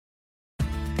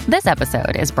This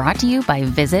episode is brought to you by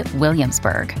Visit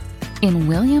Williamsburg. In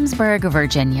Williamsburg,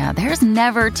 Virginia, there's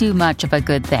never too much of a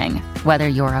good thing. Whether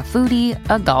you're a foodie,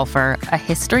 a golfer, a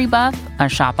history buff, a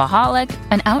shopaholic,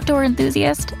 an outdoor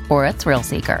enthusiast, or a thrill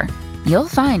seeker, you'll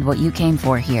find what you came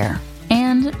for here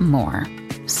and more.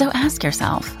 So ask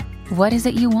yourself, what is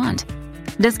it you want?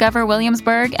 Discover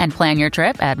Williamsburg and plan your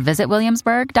trip at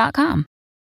visitwilliamsburg.com.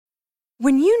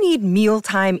 When you need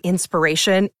mealtime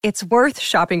inspiration, it's worth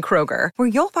shopping Kroger, where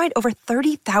you'll find over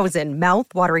 30,000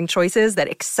 mouth-watering choices that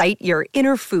excite your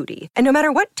inner foodie. And no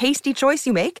matter what tasty choice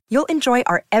you make, you'll enjoy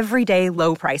our everyday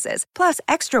low prices, plus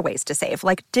extra ways to save,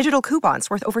 like digital coupons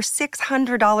worth over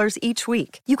 $600 each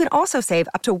week. You can also save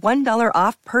up to $1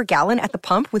 off per gallon at the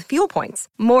pump with fuel points.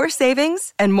 More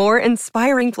savings and more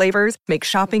inspiring flavors make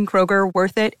shopping Kroger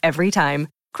worth it every time.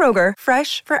 Kroger,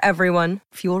 fresh for everyone.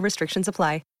 Fuel restrictions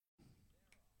apply.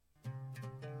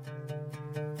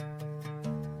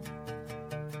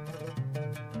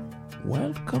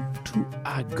 Welcome to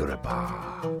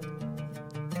Agrabah,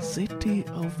 city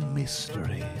of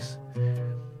mysteries.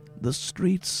 The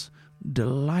streets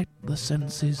delight the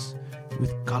senses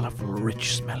with colourful,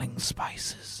 rich-smelling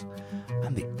spices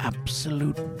and the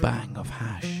absolute bang of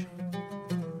hash.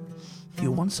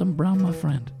 You want some brown, my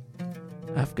friend?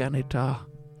 Afghanita,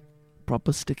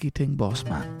 proper sticky ting, boss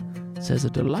man, says a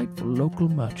delightful local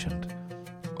merchant.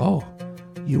 Oh,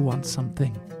 you want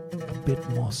something a bit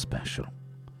more special?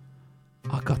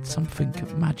 I got something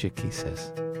of magic, he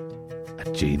says. A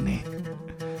genie,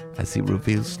 as he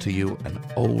reveals to you an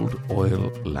old oil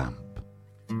lamp.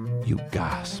 You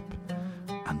gasp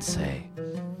and say,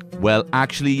 well,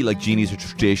 actually, like, genies are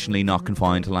traditionally not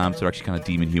confined to lamps. They're actually kind of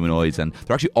demon humanoids, and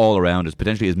they're actually all around us,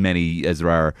 potentially as many as there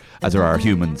are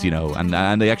humans, you know,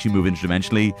 and they actually move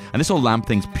interdimensionally. And this whole lamp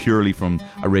thing's purely from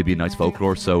Arabian Nights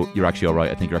folklore, so you're actually all right.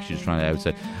 I think you're actually just trying to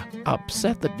outset.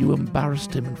 Upset that you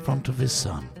embarrassed him in front of his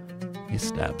son, he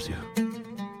stabs you.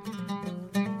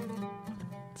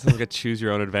 Sounds like a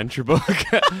choose-your-own-adventure book.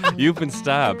 You've been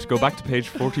stabbed. Go back to page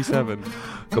 47.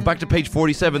 Go back to page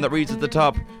 47 that reads at the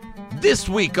top, this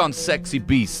week on Sexy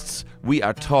Beasts, we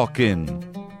are talking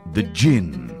the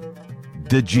Jinn,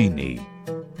 the Genie,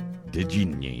 the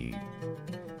Genie,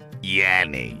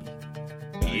 Yanni,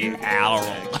 You're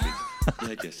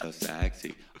just so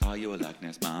sexy. Are you a Loch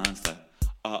Ness monster?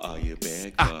 Or are you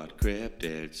Bigfoot,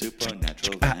 cryptid,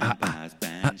 supernatural, vampires,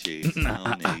 banshees,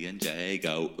 Tony and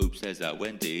Jago? Oops, there's a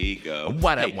Wendigo.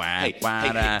 Hey, come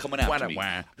on after me.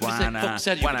 Fuck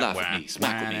said you would laugh at me,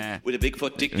 smack with me. With a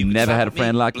Bigfoot dick, you never had a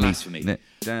friend like me. Blasphemy. You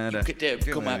could dare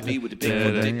come at me with a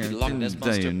Bigfoot dick, the Loch Ness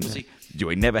monster, pussy. You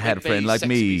ain't never had a friend like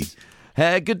me.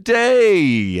 Good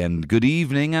day, and good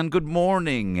evening, and good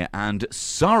morning, and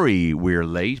sorry we're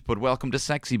late, but welcome to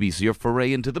Sexy Beasts, your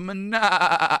foray into the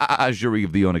menagerie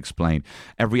of the unexplained.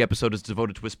 Every episode is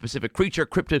devoted to a specific creature,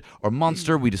 cryptid, or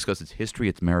monster. We discuss its history,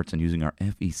 its merits, and using our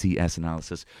FECS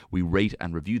analysis, we rate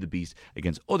and review the beast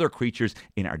against other creatures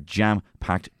in our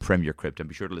jam-packed Premier Crypt. And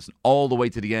be sure to listen all the way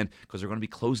to the end, because we're going to be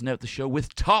closing out the show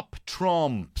with Top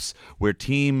Trumps, where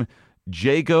Team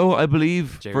Jago, I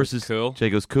believe, versus Cool.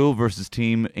 Jago's Cool versus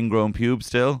Team Ingrown Pube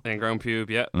still. Ingrown Pube,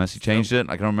 yeah. Unless you changed it,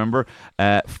 I can't remember.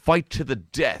 Fight to the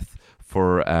death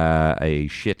for a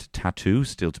shit tattoo,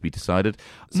 still to be decided.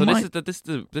 So this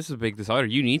is a big decider.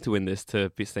 You need to win this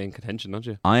to stay in contention, don't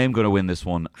you? I am going to win this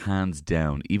one hands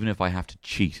down, even if I have to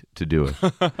cheat to do it.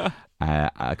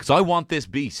 Because I want this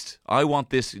beast. I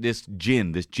want this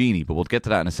djinn, this genie, but we'll get to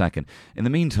that in a second. In the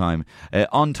meantime,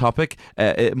 on topic,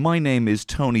 my name is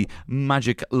Tony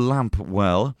Magic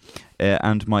Lampwell,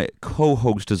 and my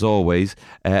co-host, as always,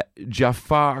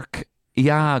 Jafar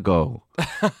Iago.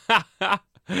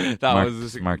 That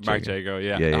was Mark Jago,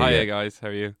 yeah. Hiya, guys. How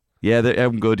are you? Yeah,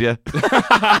 I'm good, yeah.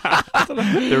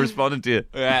 They're responding to you.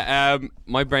 Yeah,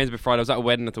 my brain's a bit fried. I was at a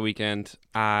wedding at the weekend,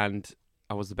 and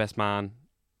I was the best man.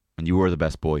 And you were the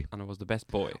best boy. And I was the best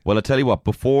boy. Well, I tell you what,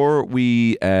 before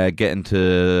we get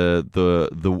into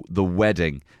the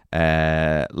wedding,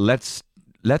 let's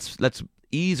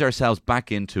ease ourselves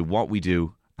back into what we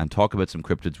do and talk about some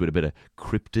cryptids with a bit of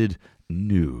cryptid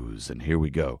news. And here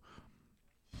we go.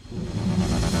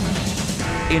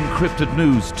 In cryptid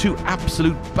news, two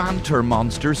absolute banter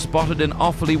monsters spotted in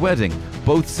Offaly wedding,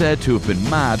 both said to have been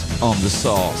mad on the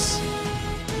sauce.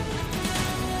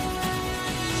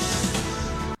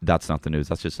 That's not the news.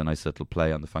 That's just a nice little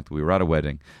play on the fact that we were at a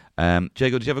wedding. Jago,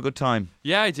 did you have a good time?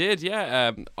 Yeah, I did.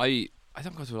 Yeah, I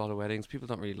don't go to a lot of weddings. People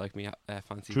don't really like me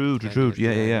fancy. True.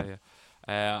 Yeah.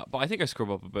 But I think I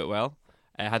scrubbed up a bit well.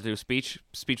 I had to do a speech.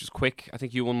 Speech was quick. I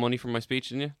think you won money from my speech,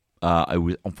 didn't you? I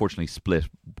was unfortunately split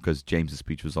because James's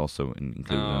speech was also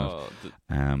included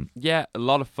in it. Yeah, a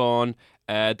lot of fun.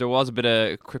 There was a bit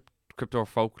of crypto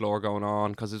folklore going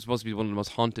on because it's supposed to be one of the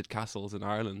most haunted castles in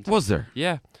Ireland. Was there?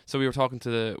 Yeah. So we were talking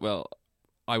to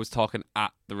I was talking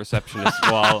at the receptionist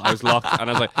while I was locked, and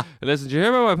I was like, "Listen, do you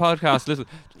hear about my podcast? Listen,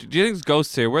 do you think there's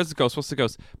ghosts here? Where's the ghost? What's the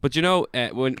ghost?" But you know,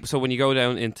 when you go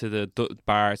down into the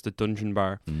bar, it's the dungeon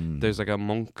bar. There's like a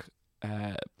monk,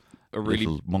 a really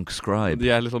little monk scribe.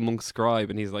 Yeah, little monk scribe,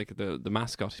 and he's like the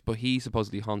mascot. But he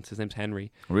supposedly haunts. His name's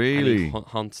Henry. Really? And he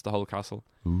haunts the whole castle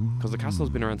because the castle has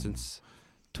been around since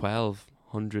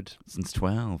 1200. Since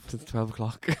 12. Since 12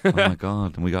 o'clock. Oh my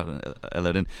god! And we got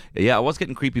let in. Yeah, I was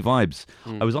getting creepy vibes.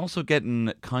 I was also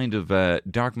getting kind of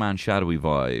dark man, shadowy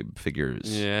vibe figures.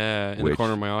 Yeah, in the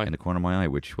corner of my eye. In the corner of my eye,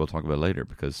 which we'll talk about later,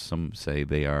 because some say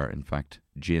they are in fact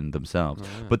jinn themselves.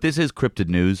 But this is cryptid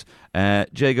news.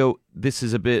 Jago, this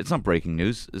is a bit. It's not breaking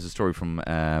news. It's a story from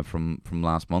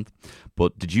last month.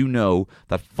 But did you know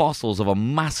that fossils of a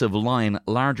massive lion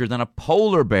larger than a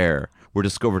polar bear were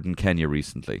discovered in Kenya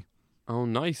recently? Oh,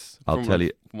 nice. I'll tell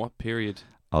you. What period?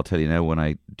 I'll tell you now when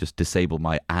I just disable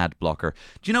my ad blocker.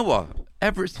 Do you know what?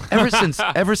 Ever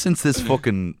since this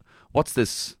fucking what's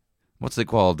it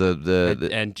called?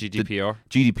 And GDPR.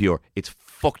 GDPR. It's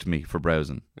fucked me for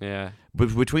browsing. Yeah.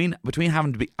 But between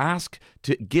having to be asked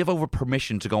to give over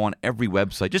permission to go on every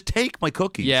website, just take my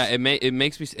cookies. Yeah, it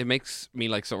makes me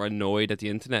like sort of annoyed at the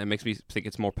internet. It makes me think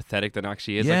it's more pathetic than it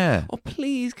actually is. Yeah. Like, oh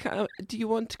please, can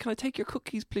I take your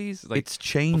cookies, please? Like, it's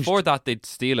changed. Before that, they'd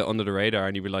steal it under the radar,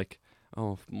 and you'd be like,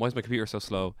 oh, why is my computer so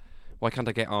slow? Why can't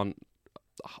I get on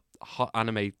hot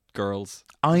anime girls?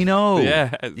 I know.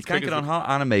 Yeah, you can't get on hot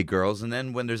anime girls, and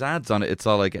then when there's ads on it, it's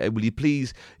all like, will you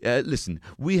please listen?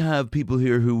 We have people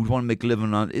here who want to make a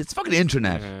living on it's fucking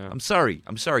internet. Yeah. I'm sorry,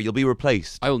 you'll be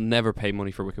replaced. I will never pay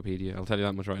money for Wikipedia. I'll tell you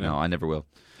that much right now. No, I never will.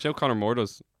 Joe Conor Moore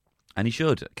does. And he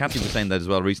should. Kathy was saying that as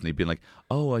well recently, being like,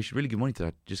 oh, I should really give money to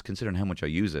that, just considering how much I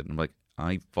use it. And I'm like,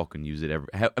 I fucking use it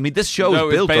this show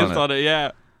is built based on it.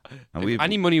 Yeah. And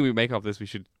any money we make off this, we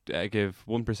should give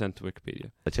 1% to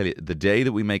Wikipedia. I tell you, the day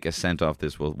that we make a cent off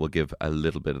this, we'll give a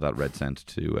little bit of that red cent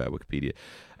to Wikipedia.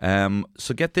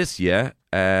 So get this,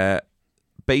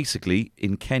 basically,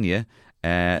 in Kenya,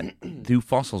 2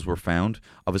 fossils were found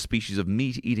of a species of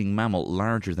meat-eating mammal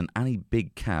larger than any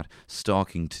big cat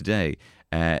stalking today.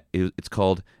 It's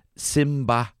called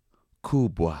Simba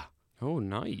Kubwa. Oh,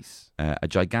 nice. A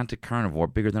gigantic carnivore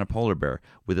bigger than a polar bear,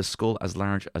 with a skull as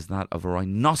large as that of a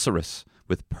rhinoceros,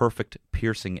 with perfect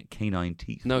piercing canine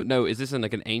teeth. No. Is this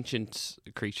like an ancient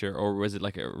creature, or was it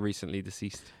like a recently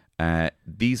deceased?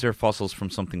 These are fossils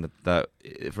from something that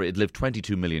it lived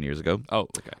 22 million years ago. Oh,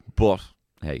 okay. But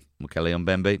hey, Mukele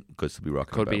Mbembe could still be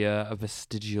rocking. Could be a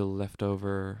vestigial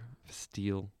leftover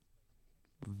steel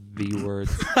V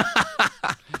words.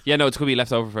 Yeah, no, it could be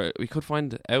leftover. We could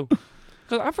find out.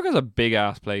 Because Africa's a big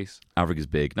ass place. Africa's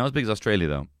big. Not as big as Australia,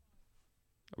 though.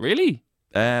 Really?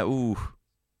 I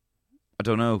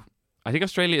don't know. I think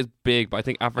Australia is big, but I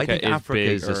think Africa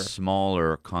is a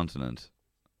smaller continent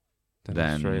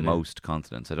than most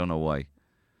continents. I don't know why.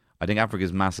 I think Africa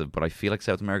is massive, but I feel like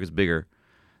South America is bigger.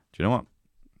 Do you know what?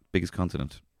 Biggest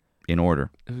continent in order.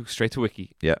 Straight to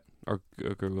Wiki. Yeah. Or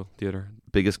Google, the other.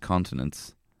 Biggest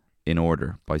continents in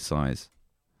order by size.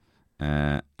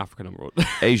 Africa number 1.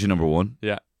 Asia number 1.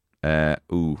 Yeah.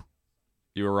 You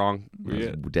were wrong.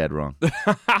 Dead wrong.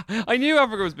 I knew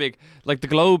Africa was big. Like the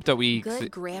globe that we... Good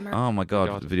grammar. Oh my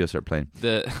god, the video started playing.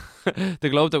 The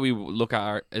globe that we look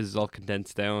at is all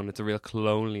condensed down. It's a real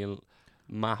colonial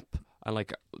map. And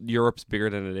like Europe's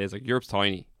bigger than it is. Like Europe's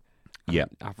tiny. Yeah.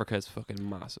 Africa is fucking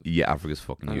massive. Yeah, Africa's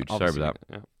fucking huge. Sorry about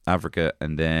that. Yeah. Africa,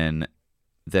 and then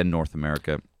North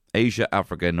America. Asia,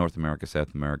 Africa, North America,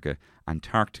 South America,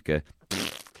 Antarctica.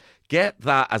 Get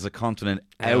that as a continent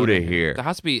out of here. There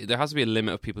has to be a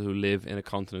limit of people who live in a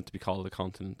continent to be called a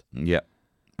continent. Yeah.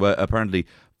 Well, apparently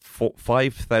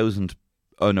 4,000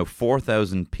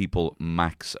 people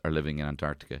max are living in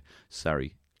Antarctica.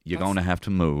 Sorry. You're going to have to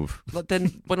move. But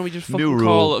then why don't we just New fucking rule.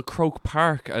 call Croke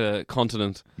Park a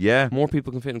continent? Yeah. More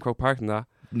people can fit in Croke Park than that.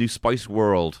 New Spice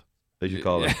World, they should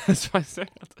call it. Spice World.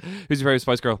 Who's your favourite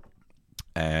Spice Girl?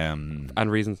 And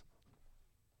reasons.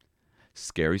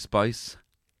 Scary Spice,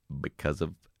 because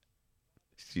of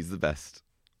she's the best.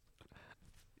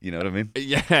 You know what I mean?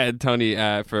 Yeah, Tony,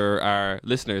 for our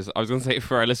listeners, I was going to say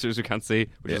for our listeners who can't see,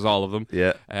 which is all of them.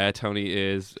 Yeah. Tony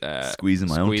is squeezing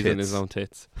his own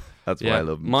tits. That's why I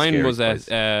love mine. Was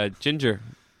Ginger.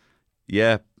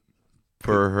 Yeah.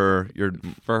 For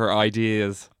her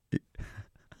ideas.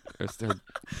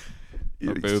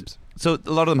 her boobs. So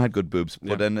a lot of them had good boobs,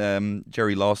 but then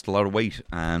Jerry lost a lot of weight,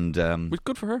 and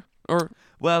good for her. Or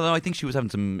Well, no, I think she was having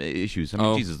some issues. I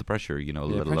mean, Jesus, the pressure, yeah,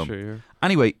 let alone. pressure,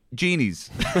 Anyway, genies.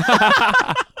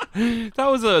 That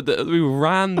was we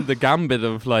ran the gambit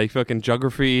of like fucking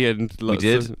geography and We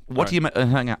did. What do you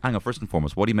hang on? First and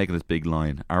foremost, what do you make of this big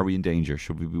line? Are we in danger?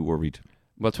 Should we be worried?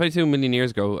 Well, 22 million years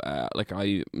ago, like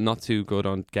I'm not too good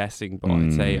on guessing, but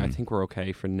I'd say I think we're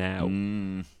okay for now.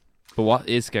 But what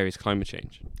is scary is climate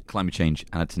change. Climate change,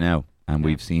 and it's now. And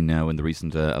we've seen now in the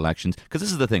recent elections, because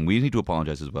this is the thing, we need to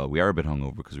apologise as well. We are a bit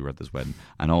hungover because we were at this wedding,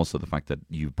 and also the fact that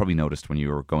you probably noticed when you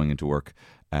were going into work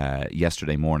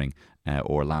yesterday morning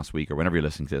or last week or whenever you're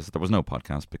listening to this, there was no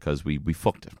podcast because we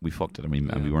fucked it. We fucked it. I mean,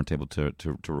 and we weren't able to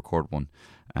record one.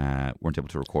 Weren't able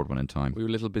to record one in time. We were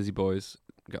little busy boys,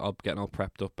 getting all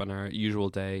prepped up, and our usual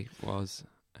day was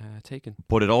taken.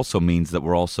 But it also means that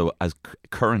we're also as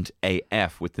current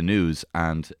AF with the news.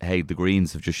 And hey, the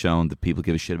Greens have just shown that people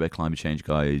give a shit about climate change,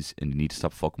 guys, and you need to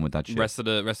stop fucking with that shit. Rest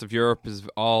of Europe is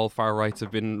all far rights have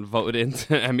been voted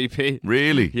into MEP.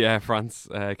 Really? Yeah, France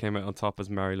came out on top as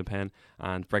Marine Le Pen,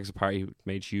 and Brexit Party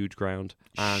made huge ground.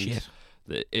 And Shit.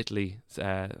 Italy,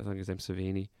 I think his name's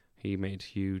Salvini, he made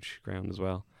huge ground as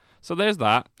well. So there's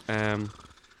that.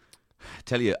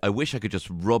 Tell you, I wish I could just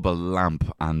rub a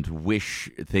lamp and wish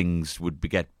things would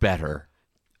get better.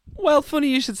 Well, funny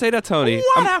you should say that, Tony.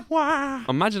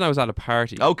 Imagine I was at a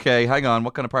party. Okay, hang on.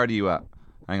 What kind of party are you at?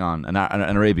 Hang on. An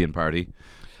Arabian party.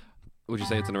 Would you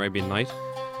say it's an Arabian Night?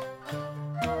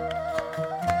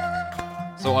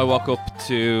 So I walk up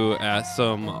to a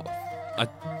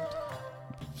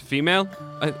female,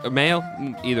 a male,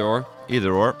 either or.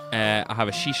 Either or. I have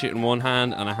a shisha in one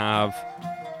hand and I have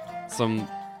some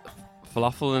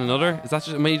falafel in another. Is that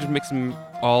just, am I just mixing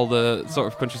all the sort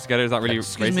of countries together? Is that really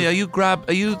Excuse racist? me,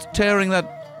 are you tearing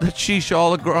that shisha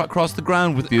all across the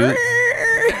ground with you?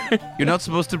 You're not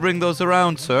supposed to bring those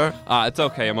around, sir. It's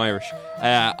okay, I'm Irish.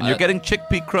 And you're getting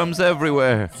chickpea crumbs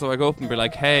everywhere. So I go up and be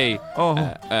like, hey,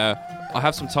 I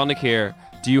have some tonic here.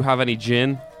 Do you have any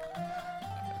gin?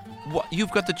 What?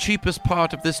 You've got the cheapest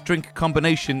part of this drink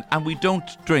combination, and we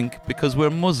don't drink because we're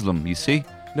Muslim, you see?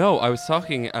 No, I was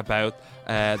talking about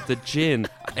the gin,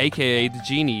 a.k.a. the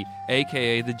genie,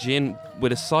 a.k.a. the gin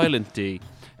with a silent D.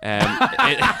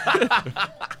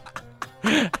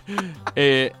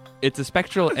 It's a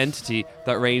spectral entity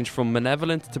that range from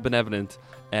malevolent to benevolent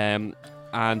and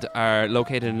are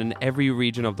located in every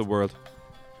region of the world.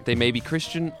 They may be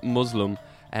Christian, Muslim,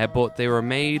 but they were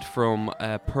made from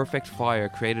perfect fire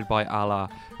created by Allah,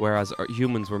 whereas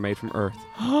humans were made from earth.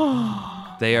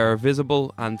 They are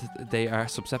visible and they are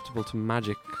susceptible to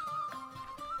magic.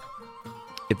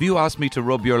 If you ask me to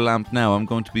rub your lamp now, I'm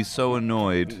going to be so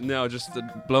annoyed. No, just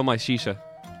blow my shisha.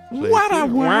 Wah,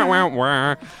 wah,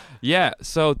 wah. Yeah,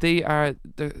 so they are...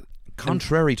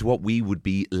 Contrary to what we would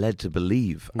be led to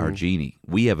believe, our genie,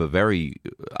 we have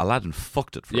Aladdin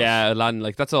fucked it for us. Yeah, Aladdin,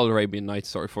 like that's all Arabian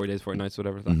Nights, 40 Days, 40 Nights,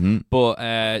 whatever.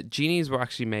 But genies were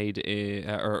actually made,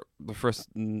 or the first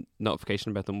notification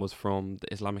about them was from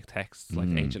the Islamic texts, like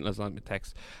ancient Islamic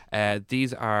texts.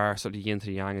 These are sort of yin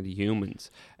to yang of the humans.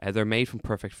 They're made from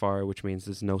perfect fire, which means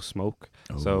there's no smoke.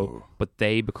 Oh. So, but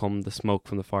they become the smoke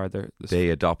from the fire. They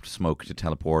adopt smoke to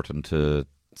teleport and to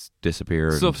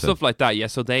disappear. Stuff like that, yeah.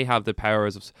 So they have the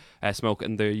powers of smoke,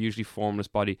 and they're usually formless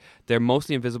body. They're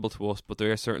mostly invisible to us, but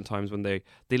there are certain times when they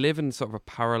live in sort of a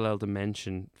parallel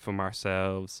dimension from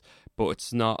ourselves, but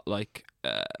it's not like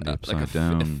upside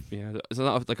down. It's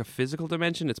not like a physical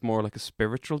dimension. It's more like a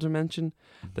spiritual dimension.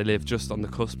 They live just on the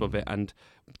cusp of it, and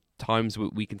times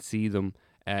we can see them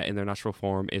in their natural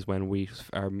form is when we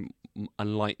are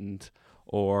enlightened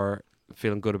or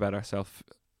feeling good about ourselves,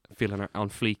 feeling on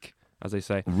fleek, as they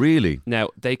say. Really? Now,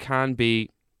 they can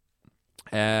be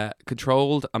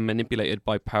controlled and manipulated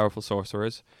by powerful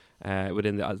sorcerers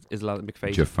within the Islamic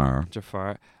faith.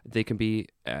 Jafar. They can be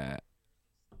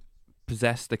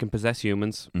possessed. They can possess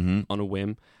humans on a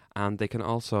whim, and they can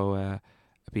also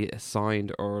be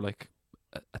assigned or like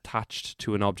attached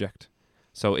to an object.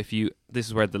 So this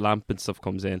is where the lamp and stuff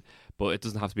comes in, but it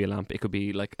doesn't have to be a lamp. It could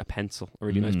be like a pencil, a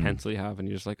really nice pencil you have, and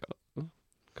you're just like, oh,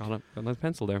 got a nice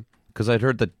pencil there. Because I'd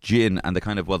heard that jinn and the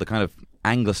kind of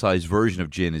anglicised version of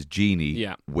jinn is genie,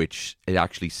 which it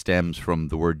actually stems from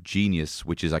the word genius,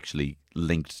 which is actually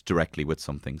linked directly with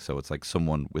something. So it's like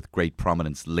someone with great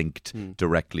prominence linked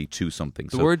directly to something.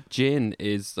 The word jinn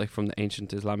is like from the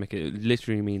ancient Islamic. It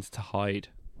literally means to hide.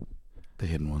 The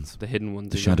hidden ones. The hidden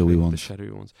ones. The shadowy ones. The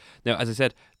shadowy ones. Now, as I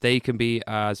said, they can be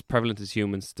as prevalent as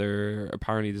humans. They're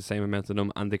apparently the same amount of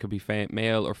them, and they could be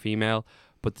male or female.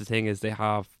 But the thing is, they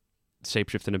have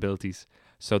shapeshifting abilities.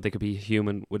 So they could be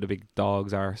human with a big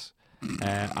dog's arse,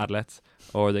 adlets,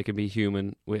 or they could be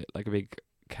human with like a big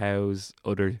cows,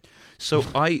 other. So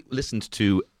I listened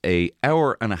to a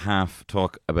hour and a half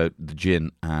talk about the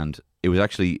gin, and it was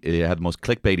actually, it had the most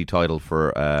clickbaity title for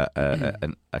a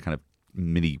kind of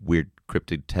mini weird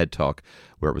cryptid TED talk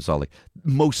where it was all like,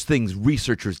 most things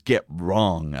researchers get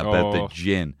wrong about the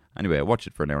gin. Anyway, I watched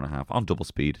it for an hour and a half on double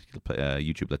speed.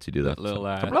 YouTube lets you do that. Little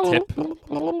tip.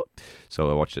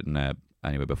 So I watched it in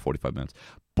anyway about 45 minutes.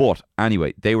 But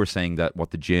anyway, they were saying that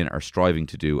what the Jinn are striving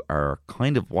to do are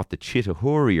kind of what the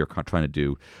Chitahuri are trying to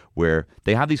do, where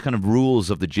they have these kind of rules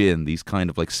of the Jinn, these kind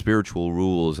of like spiritual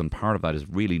rules, and part of that is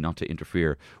really not to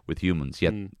interfere with humans,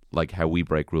 yet like how we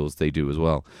break rules, they do as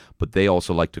well. But they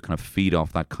also like to kind of feed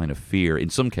off that kind of fear. In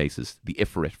some cases, the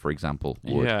Ifrit, for example,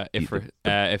 would. Yeah, Ifrit.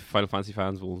 If Final Fantasy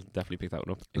fans will definitely pick that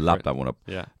one up. Lap that one up.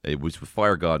 Yeah. It was with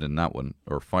Fire God in that one,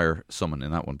 or Fire Summon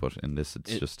in that one, but in this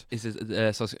it's just... Is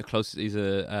it close? He's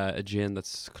a Jinn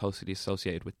that's closely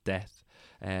associated with death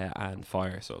and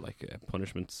fire, so like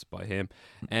punishments by him.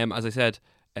 As I said,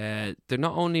 they're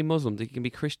not only Muslim; they can be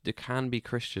Christian. They can be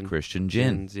Christian. Christian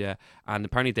jinns, yeah, and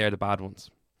apparently they're the bad ones.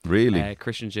 Really,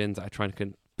 Christian jinns are trying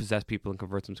to possess people and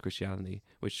convert them to Christianity,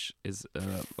 which is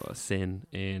a sin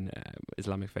in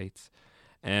Islamic faiths.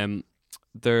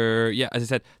 They're as I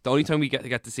said, the only time we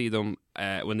get to see them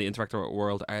when they interact with our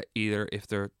world are either if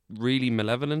they're really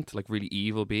malevolent, like really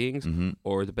evil beings,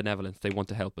 or the benevolent. They want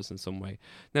to help us in some way.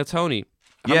 Now, Tony,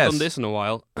 I haven't done this in a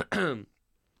while.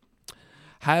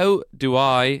 How do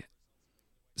I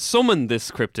summon this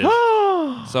cryptid?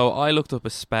 So I looked up a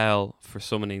spell for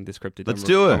summoning this cryptid. Let's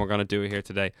do it. And we're going to do it here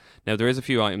today. Now, there is a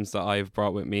few items that I've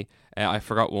brought with me. I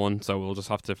forgot one, so we'll just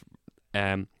have to...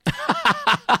 the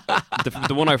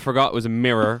one I forgot was a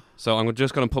mirror, so I'm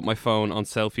just going to put my phone on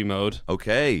selfie mode.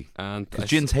 Okay. And because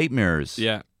jinns hate mirrors.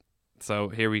 Yeah. So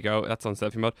here we go. That's on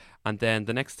selfie mode. And then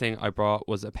the next thing I brought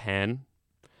was a pen.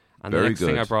 And the next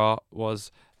thing I brought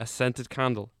was a scented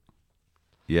candle.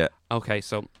 Yeah. Okay,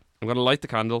 so I'm going to light the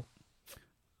candle.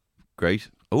 Great.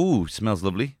 Oh, smells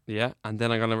lovely. Yeah, and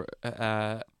then I'm going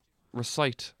to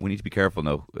recite. We need to be careful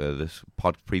now. This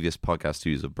previous podcast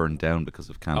studios have burned down because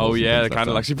of candles. Oh yeah, the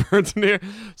candle actually burns in here.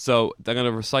 So I'm going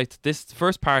to recite this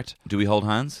first part. Do we hold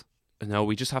hands? No,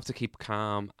 we just have to keep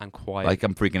calm and quiet. Like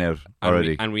I'm freaking out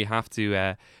already. And we have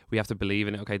to believe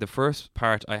in it. Okay, the first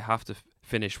part I have to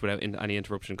finish without any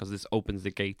interruption because this opens the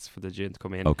gates for the jinn to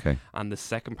come in. Okay. And the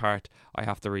second part I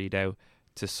have to read out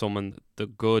to summon the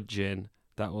good jinn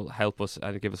that will help us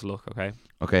and give us a look. Okay.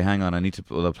 Okay, hang on. I need to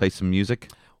play some music.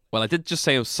 Well, I did just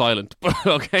say I was silent, but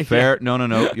okay. Fair. Yeah.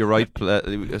 No. You're right.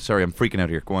 Sorry, I'm freaking out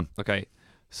here. Go on. Okay.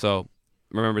 So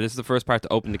remember, this is the first part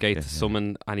to open the gate to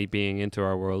summon any being into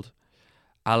our world.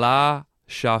 Allah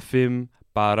Shafim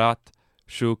Barat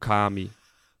Shukami.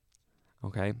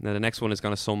 Okay. Now the next one is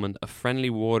going to summon a friendly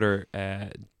water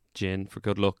jinn for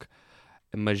good luck.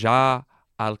 Majah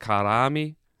Al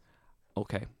Karami.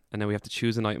 Okay. And then we have to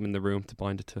choose an item in the room to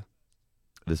bind it to.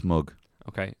 This mug.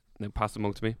 Okay. Now pass the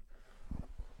mug to me.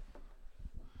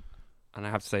 And I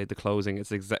have to say the closing is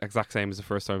the exact same as the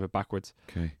first time, but backwards.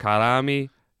 Okay. Karami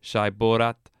Shai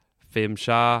Borat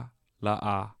Fimsha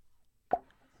La'a.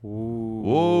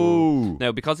 Whoa!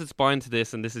 Now, because it's bound to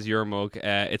this, and this is your mug,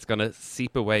 it's going to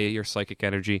seep away your psychic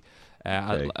energy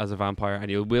as a vampire, and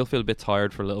you will feel a bit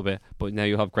tired for a little bit, but now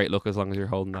you'll have great luck as long as you're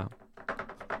holding that.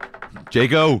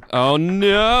 Jago! Oh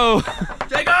no!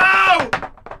 Jago!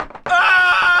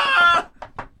 Ah!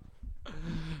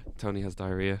 Tony has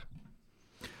diarrhea.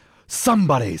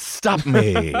 Somebody stop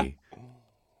me!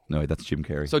 No, that's Jim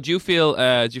Carrey. So, do you feel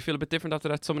a bit different after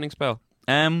that summoning spell?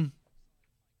 Do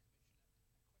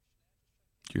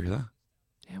you hear that?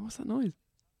 Yeah, what's that noise?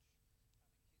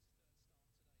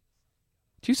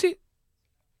 Do you see?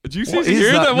 Do you What see? is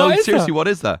Hear that? that? No, What is seriously, that? what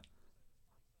is that?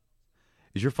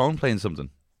 Is your phone playing something?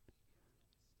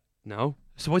 No.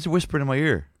 So why's it whispering in my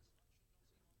ear?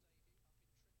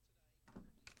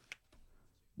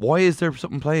 Why is there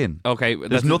something playing? Okay,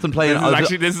 There's nothing playing.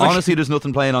 Honestly, there's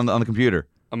nothing playing on the computer.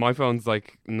 My phone's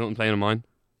like nothing playing on mine.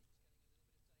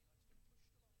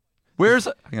 Where's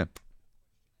it? Hang on.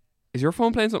 Is your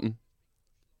phone playing something?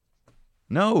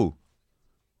 No.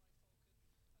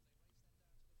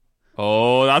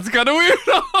 Oh, that's kind of weird.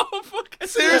 Oh, fuck.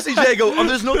 Seriously, Jago.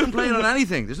 There's nothing playing on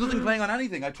anything. There's nothing playing on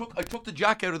anything. I took the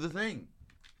jack out of the thing.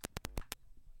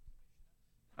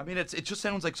 I mean, it just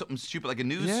sounds like something stupid, like a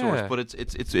news source, but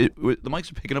the mics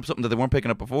are picking up something that they weren't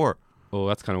picking up before. Oh,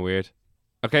 that's kind of weird.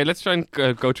 Okay, let's try and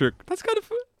go through it. That's kind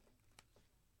of...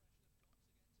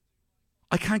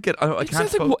 I can't get... I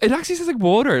can't... It actually sounds like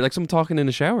water, like someone talking in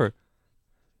the shower.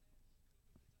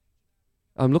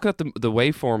 I'm looking at the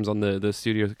waveforms on the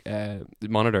studio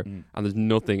monitor, and there's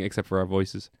nothing except for our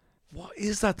voices. What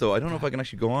is that, though? I don't know if I can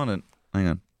actually go on and... Hang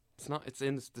on. It's not. It's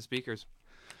in the speakers.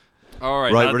 All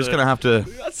right. Right, we're just going to have to...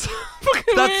 That's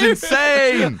fucking That's weird.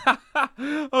 insane!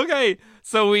 Okay,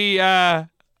 so we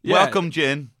Welcome,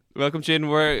 Jin. welcome, Jin.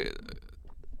 I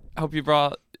hope you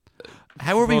brought.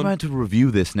 How are we Fun. meant to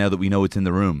review this now that we know it's in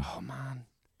the room? Oh man,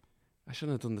 I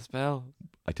shouldn't have done the spell.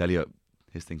 I tell you,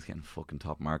 his thing's getting fucking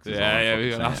top marks. is all Yeah, I'm yeah, fucking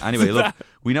we got saying. Anyway, look,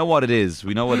 we know what it is.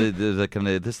 We know what it is. Kind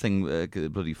of this thing,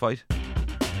 bloody fight.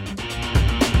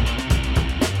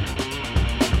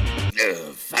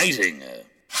 Fighting.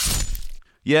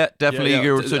 Yeah, definitely.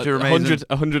 You're such a amazing.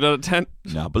 100 out of 10.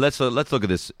 No, but let's look at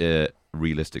this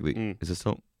realistically. Mm. Is it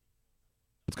still?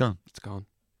 It's gone. It's gone.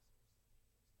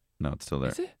 No, it's still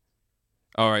there. Is it?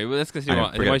 All right. Well, let's go see Anyway,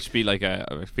 what. It forget might be like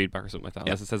a feedback or something like that.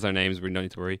 Yeah. Unless it says our names, we don't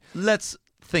need to worry. Let's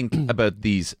think about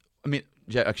these. I mean,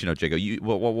 actually, no, Jago.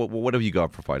 What have you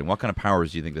got for fighting? What kind of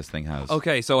powers do you think this thing has?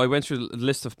 Okay, so I went through the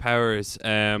list of powers.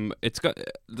 It's got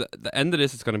the end of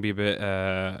this. It's going to be a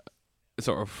bit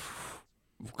sort of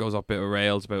goes up a bit of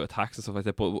rails about attacks and stuff like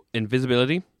that. But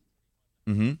invisibility,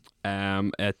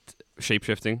 at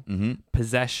shapeshifting,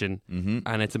 possession,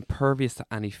 and it's impervious to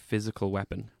any physical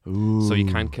weapon. Ooh. So you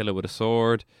can't kill it with a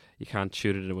sword. You can't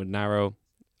shoot it with an arrow.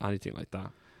 Anything like that.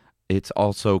 It's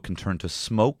also can turn to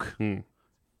smoke.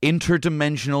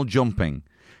 Interdimensional jumping.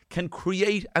 Can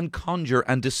create and conjure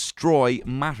and destroy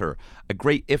matter. A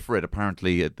great Ifrit,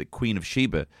 apparently, the Queen of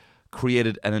Sheba,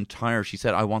 created an entire... She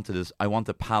said, I want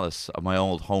the palace of my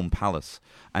old home palace.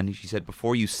 And she said,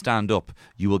 before you stand up,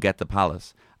 you will get the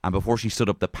palace. And before she stood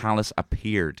up, the palace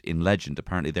appeared in legend.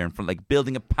 Apparently, they're in front, like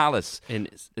building a palace In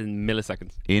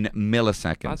milliseconds. in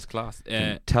milliseconds. That's class.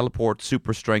 Can teleport,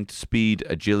 super strength, speed,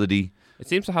 agility. It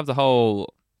seems to have the whole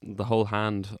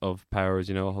hand of powers.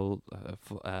 You know, a whole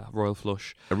royal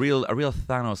flush. A real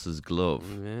Thanos' glove.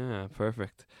 Yeah,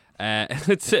 perfect. But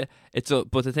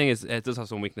the thing is, it does have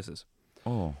some weaknesses.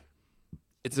 Oh.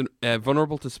 It's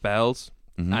vulnerable to spells,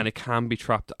 Mhm. and it can be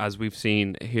trapped, as we've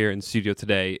seen here in the studio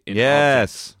today. In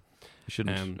Yes. I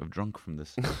shouldn't have drunk from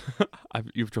this.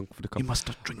 You've drunk for the cup. You must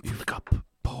not drink from the cup.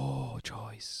 Poor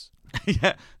choice.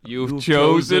 Yeah. You've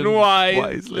chosen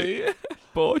wisely.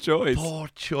 Poor choice. Poor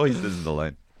choice. This is the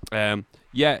line.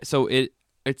 Yeah. So it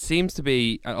seems to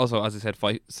be also, as I said,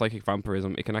 psychic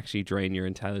vampirism. It can actually drain your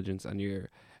intelligence and your.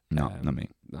 No, not me.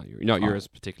 Not yours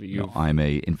particularly. No, I'm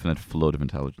a infinite flood of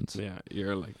intelligence. Yeah,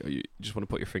 you're like you just want to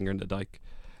put your finger in the dike.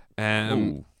 Sorry, I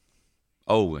know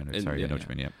what you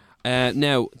mean. Yeah.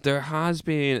 Now there has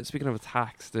been, speaking of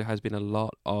attacks, there has been a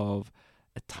lot of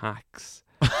attacks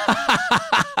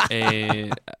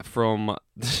from.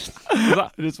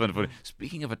 It is kind of funny.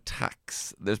 Speaking of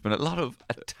attacks, there's been a lot of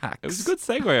attacks. It was a good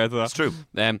segue, I thought. It's true.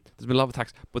 There's been a lot of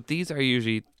attacks, but these are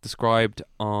usually described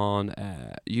on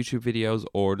YouTube videos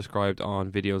or described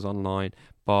on videos online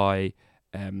by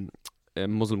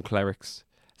Muslim clerics,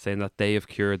 saying that they have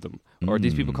cured them. Or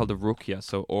these people called the Ruqya,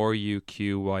 so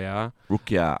Ruqya,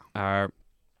 Ruqya. are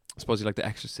supposedly like the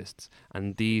exorcists,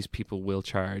 and these people will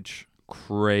charge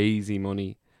crazy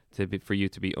money for you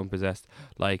to be unpossessed.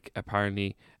 Like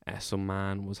apparently some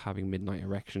man was having midnight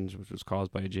erections, which was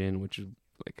caused by a jinn, which is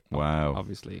like Wow.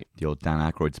 obviously. The old Dan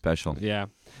Aykroyd special. Yeah,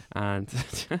 and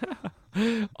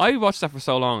I watched that for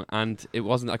so long, and it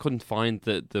wasn't. I couldn't find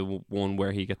the one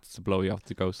where he gets to blow you off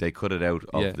the ghost. They cut it out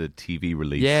of Yeah. the TV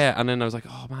release. Yeah, and then I was like,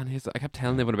 oh man, I kept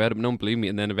telling everyone about it, but no one believed me.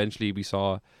 And then eventually we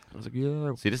saw. I was like,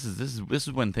 yeah. See, this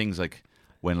is when things like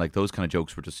when like those kind of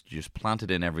jokes were just planted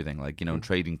in everything, like in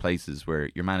trading places where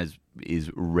your man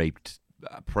is raped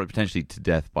potentially to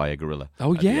death by a gorilla.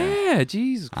 Oh at the end. yeah,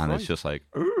 Jesus Christ. And it's just like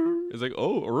It's like,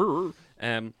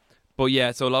 but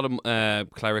yeah, so a lot of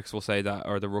clerics will say that,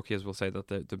 or the Ruqyas will say that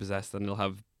they're possessed, and they'll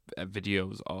have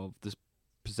videos of this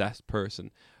possessed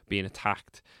person being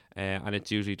attacked, and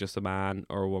it's usually just a man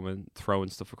or a woman throwing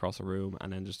stuff across a room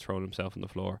and then just throwing himself on the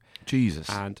floor. Jesus.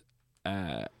 And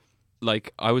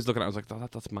like I was looking at it, I was like, oh,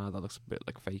 that's mad, that looks a bit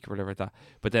like fake or whatever like that.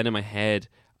 But then in my head,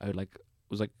 I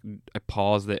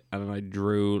paused it and I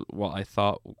drew what I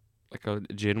thought like a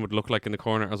djinn would look like in the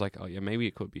corner. I was like, oh yeah, maybe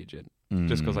it could be a djinn,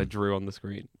 just because I drew on the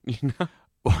screen. You know,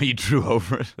 Oh, you drew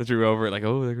over it. I drew over it like,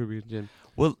 oh, there could be a djinn.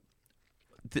 Well,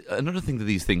 another thing that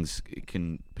these things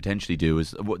can potentially do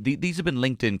is these have been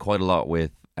linked in quite a lot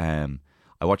with.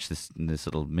 I watched this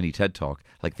little mini TED talk,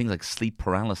 like things like sleep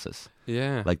paralysis,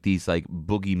 Yeah, like these like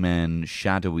boogeymen,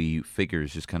 shadowy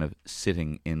figures just kind of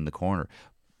sitting in the corner.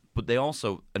 But they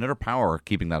also, another power,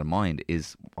 keeping that in mind,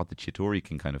 is what the Chitauri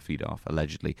can kind of feed off,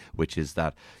 allegedly, which is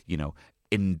that,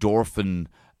 endorphin,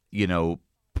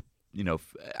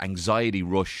 anxiety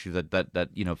rush that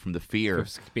from the fear.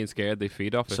 being scared, they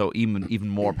feed off it. So even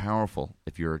more powerful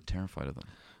if you're terrified of them.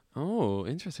 Oh,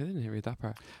 interesting. I didn't read that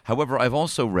part. However, I've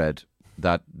also read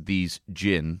that these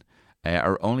jinn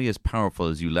are only as powerful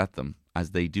as you let them,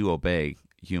 as they do obey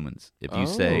humans. If you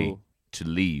say to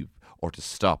leave or to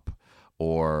stop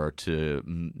or to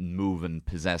move and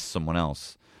possess someone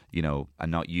else, you know,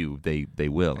 and not you, they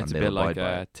will. It's and a they'll bit like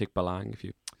abide by it. Tick Balang. If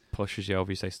you pushes you over,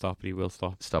 you say stop, and he will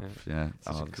stop. Stop, yeah.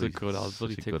 Such a good lad,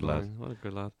 bloody Tick good lad. Balang. What a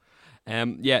good lad.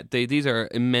 These are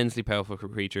immensely powerful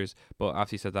creatures, but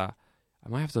after you said that, I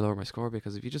might have to lower my score,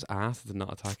 because if you just asked it to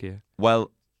not attack you.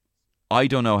 Well, I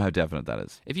don't know how definite that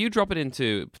is. If you drop it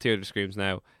into Potato Screams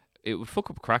now, it would fuck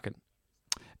up Kraken.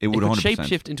 It would 100%.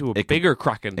 Shapeshift into a bigger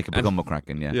Kraken. It could become a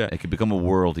Kraken, yeah. Yeah. It could become a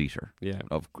world eater. Yeah.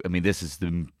 This has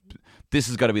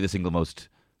got to be the single most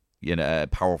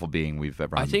powerful being we've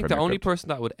ever had. I think the Premier only Crypt. person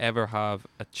that would ever have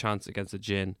a chance against a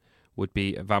djinn would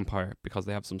be a vampire, because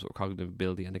they have some sort of cognitive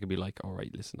ability, and they can be like, all right,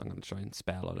 listen, I'm going to try and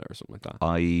spell on it or something like that.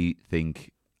 I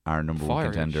think our number one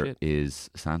Fire, contender shit. is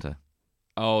Santa.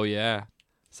 Oh, yeah.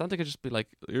 Santa could just be like,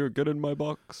 here, get in my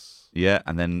box. Yeah,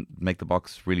 and then make the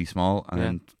box really small and Yeah.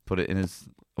 then put it in his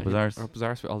up his arse. Or up his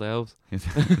arse with all the elves.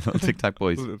 Little Tic Tac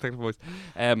boys. Tic Tac boys.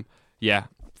 Yeah,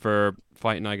 for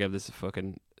fighting, I gave this a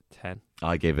fucking 10.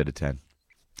 I gave it a 10.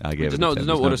 I gave There's it no, a 10.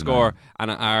 there's no other score,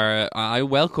 denying. and I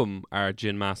welcome our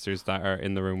djinn masters that are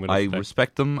in the room with us I today.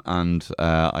 respect them, and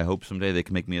I hope someday they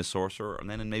can make me a sorcerer, and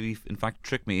then maybe, in fact,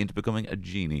 trick me into becoming a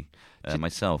genie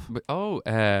myself. But,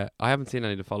 I haven't seen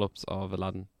any of the follow-ups of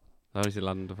Aladdin. I only seen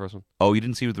Aladdin, the first one. Oh, you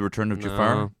didn't see The Return of No.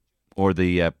 Jafar? Or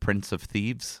the Prince of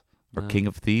Thieves? Or No. King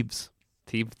of Thieves?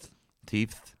 Thieves.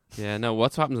 Yeah, no,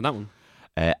 what's happens in that one?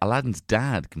 Aladdin's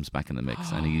dad comes back in the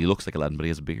mix, and he looks like Aladdin, but he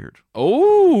has a beard.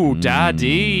 Oh,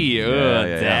 Daddy. Yeah, Ugh,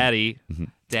 yeah. Daddy. Mhm.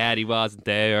 Daddy wasn't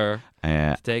there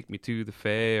to take me to the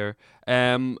fair.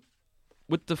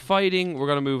 With the fighting, we're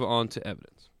going to move on to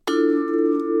evidence. Do you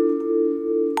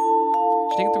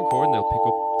think at the recording they'll pick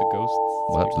up the ghosts?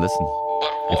 We'll have to listen.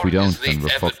 But If we what don't, is the then we're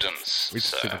fucked. evidence, We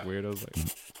just sir? sit like weirdos. Like.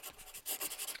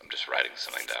 I'm just writing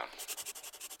something down.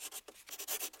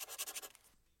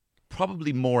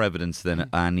 Probably more evidence than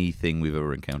anything we've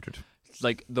ever encountered. It's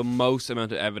like the most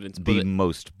amount of evidence, The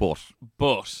most, but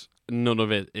none of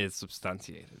it is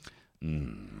substantiated.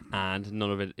 Mm, And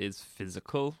none of it is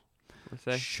physical, I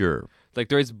say. sure. Like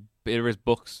there is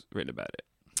books written about it,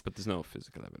 but there's no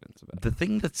physical evidence about it. The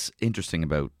thing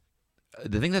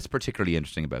that's particularly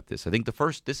interesting about this, I think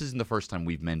this isn't the first time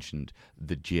we've mentioned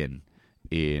the jinn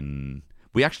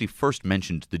we actually first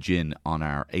mentioned the jinn on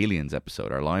our Aliens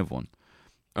episode, our live one.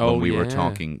 When we were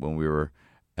talking about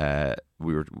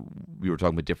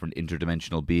different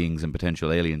interdimensional beings and potential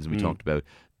aliens, and we talked about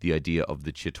the idea of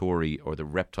the Chitauri or the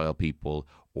reptile people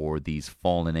or these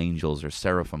fallen angels or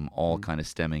seraphim, all kind of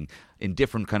stemming in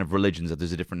different kind of religions. That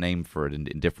there's a different name for it in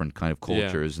different kind of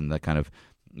cultures, and that kind of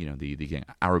the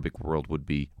Arabic world would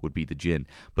be the jinn.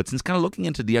 But since kind of looking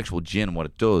into the actual jinn and what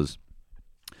it does,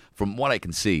 from what I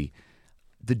can see,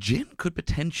 the jinn could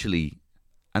potentially.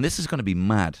 And this is going to be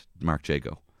mad, Mark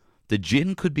Jago. The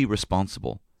jinn could be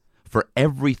responsible for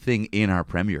everything in our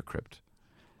Premier Crypt.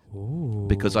 Ooh.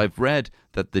 Because I've read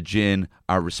that the jinn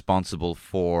are responsible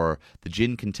for... The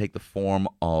jinn can take the form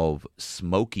of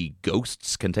smoky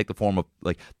ghosts, can take the form of...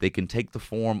 they can take the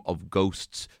form of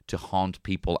ghosts to haunt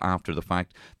people after the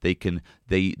fact. They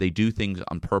do things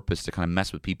on purpose to kind of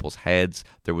mess with people's heads.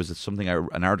 There was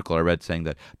an article I read saying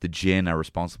that the jinn are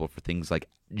responsible for things like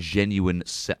genuine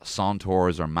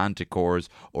centaurs or manticores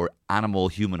or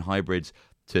animal-human hybrids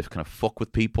to kind of fuck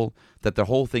with people, that the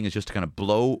whole thing is just to kind of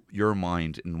blow your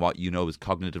mind in what you know is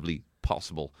cognitively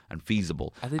possible and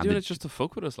feasible. Are they doing it just to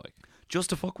fuck with us, like? Just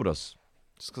to fuck with us.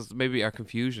 Just because maybe our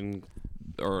confusion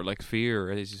or like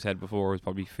fear, as you said before, is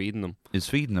probably feeding them. Is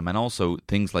feeding them, and also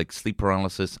things like sleep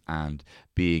paralysis and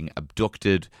being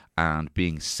abducted and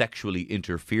being sexually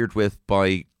interfered with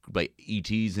by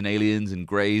ETs and aliens and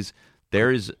greys.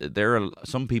 There are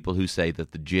some people who say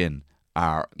that the jinn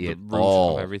are The it root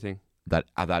all. of everything.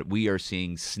 That we are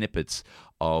seeing snippets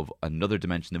of another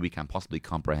dimension that we can't possibly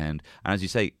comprehend, and as you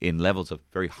say, in levels of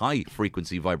very high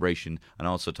frequency vibration and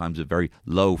also times of very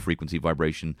low frequency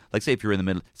vibration. Like say if you're in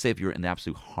the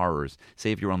absolute horrors,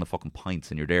 say if you're on the fucking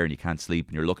pints and you're there and you can't sleep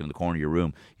and you're looking in the corner of your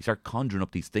room, you start conjuring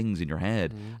up these things in your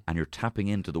head and you're tapping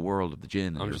into the world of the jinn.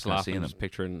 And I'm you're just kind of laughing, seeing I'm them. just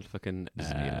picturing fucking This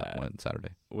is me on Saturday.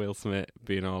 Will Smith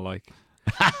being all like,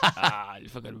 you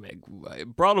fucking I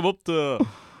brought him up to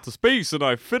space and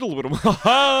I fiddled with him.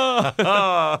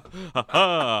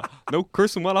 No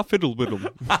cursing while I fiddled with him.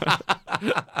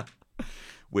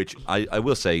 Which I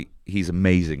will say, he's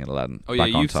amazing in Aladdin. Oh yeah,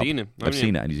 Back on you've top. seen him. I've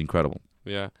seen it, and he's incredible.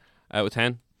 Yeah. Out of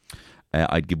 10?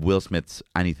 I'd give Will Smith's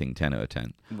anything 10 out of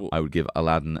 10. Whoa. I would give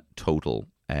Aladdin total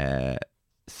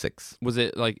 6. Was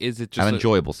it like? Is it just An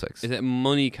enjoyable 6. Is it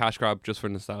money cash grab just for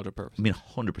nostalgia purpose? I mean,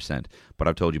 100%. But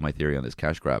I've told you my theory on this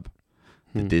cash grab.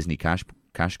 The Disney cash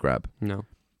grab. No.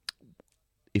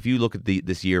 If you look at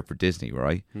this year for Disney,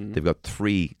 right? They've got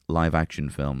 3 live action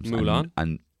films. Mulan?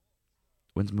 And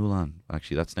when's Mulan?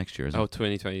 Actually, that's next year, isn't it?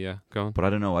 2020, yeah. Go on. But I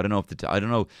don't know. I don't know if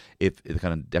the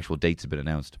kind of the actual dates have been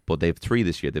announced. But they have 3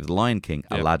 this year. They've The Lion King,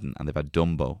 Yep. Aladdin, and they've had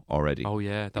Dumbo already. Oh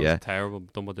yeah, that Yeah. was terrible.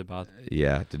 Dumbo did bad.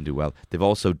 Yeah, didn't do well. They've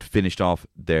also finished off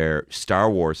their Star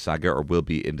Wars saga, or will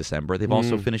be in December. They've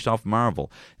also finished off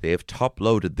Marvel. They have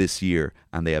top-loaded this year,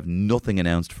 and they have nothing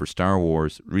announced for Star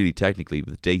Wars, really technically,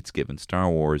 with dates given, Star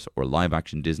Wars or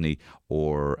live-action Disney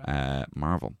or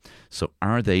Marvel. So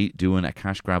are they doing a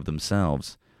cash grab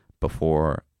themselves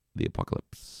before the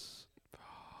apocalypse?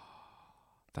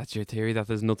 That's your theory that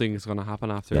there's nothing that's going to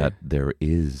happen after That there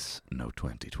is no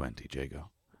 2020, Jago.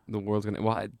 the world's going to.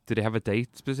 What? Did they have a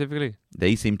date specifically?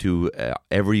 They seem to.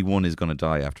 Everyone is going to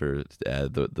die after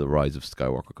the Rise of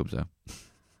Skywalker comes out.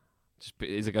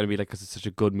 Is it going to be like because it's such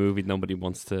a good movie, nobody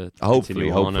wants to Hopefully,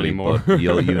 continue on anymore? but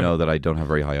you know that I don't have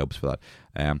very high hopes for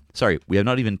that. Sorry, we have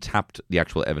not even tapped the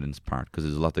actual evidence part because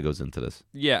there's a lot that goes into this.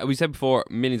 Yeah, we said before,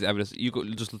 millions of evidence. You go,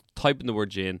 just type in the word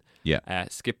gin,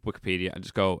 skip Wikipedia, and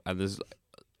just go. And there's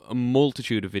a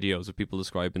multitude of videos of people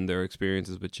describing their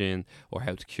experiences with gin, or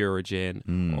how to cure a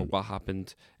gin, or what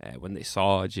happened when they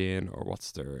saw a gin, or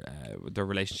what's their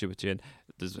relationship with gin.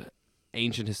 There's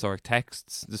ancient historic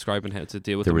texts describing how to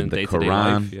deal with them in the day-to-day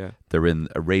Quran. life. Yeah. They're in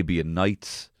Arabian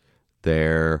Nights.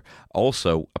 They're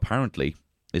also, apparently,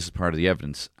 this is part of the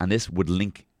evidence, and this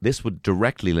would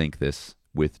directly link this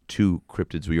with 2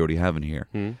 cryptids we already have in here.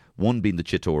 One being the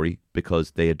Chitauri,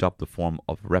 because they adopt the form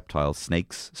of reptiles,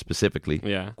 snakes specifically,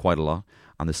 quite a lot.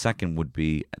 And the second would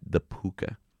be the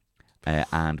Puka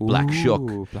and Black Shuck,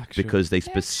 because they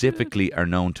specifically are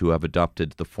known to have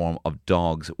adopted the form of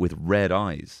dogs with red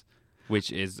eyes. Which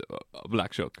is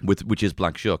Black Shuck. Which is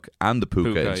Black Shuck, and the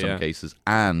Puka in some yeah. cases,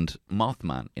 and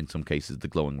Mothman in some cases, the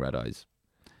glowing red eyes.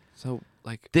 So,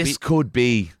 like, This could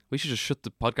be... we should just shut the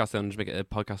podcast down and just make it a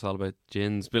podcast all about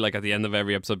gins. Be like, at the end of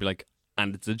every episode, be like,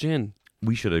 and it's a gin.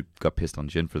 We should have got pissed on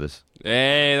gin for this.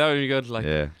 Hey, that would be good. Like,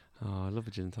 Yeah. oh, I love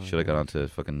a gin tonic. Should have got on to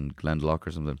fucking Glendalough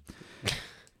or something.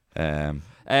 There,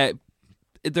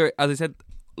 as I said,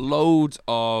 loads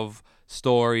of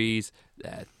stories,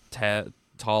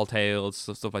 tall tales,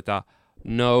 stuff like that.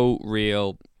 No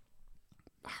real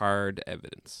hard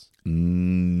evidence.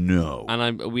 No.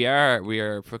 And we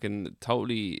are fucking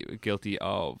totally guilty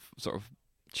of sort of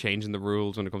changing the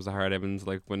rules when it comes to hard evidence.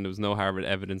 Like when there was no hard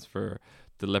evidence for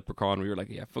the leprechaun, we were like,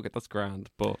 yeah, fuck it, that's grand.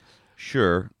 But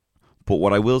sure, but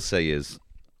what I will say is,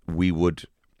 we would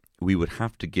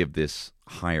have to give this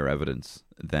higher evidence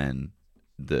than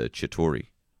the Chitauri,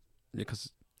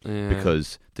 because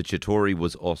the Chitauri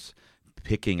was us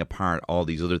picking apart all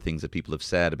these other things that people have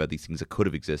said about these things that could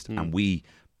have existed, and we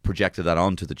projected that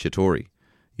onto the Chitauri.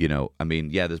 You know, I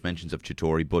mean, yeah, there's mentions of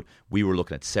Chitauri, but we were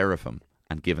looking at Seraphim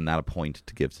and giving that a point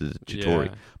to give to the Chitauri.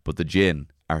 Yeah. But the Jinn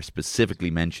are specifically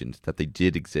mentioned, that they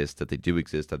did exist, that they do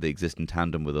exist, that they exist in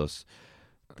tandem with us.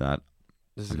 That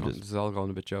this is all going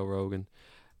a bit Joe Rogan.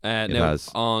 It now, has.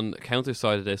 on the counter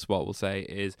side of this, what we'll say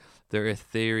is there are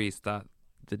theories that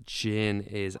the Jinn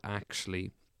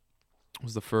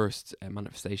was the first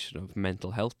manifestation of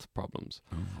mental health problems,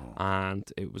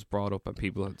 and it was brought up, and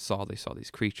people saw these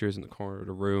creatures in the corner of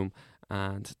the room,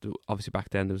 and obviously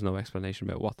back then there was no explanation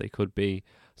about what they could be,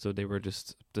 so they were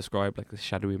just described like the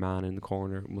shadowy man in the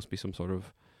corner. It must be some sort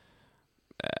of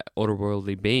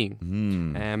otherworldly being.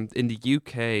 In the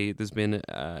UK, there's been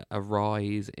a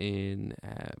rise in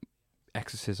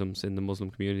exorcisms in the Muslim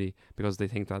community, because they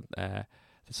think that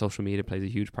the social media plays a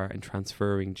huge part in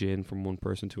transferring jinn from one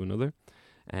person to another.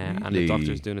 And the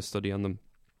doctor's doing a study on them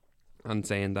and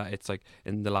saying that it's like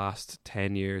in the last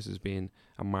 10 years there's been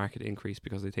a market increase,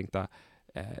 because they think that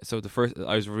so the first,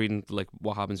 I was reading like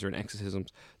what happens during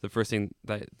exorcisms. The first thing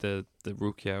that the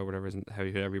ruqya or whatever, isn't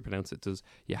however you pronounce it, does,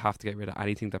 you have to get rid of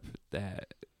anything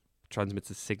that transmits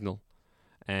a signal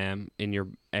in your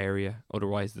area.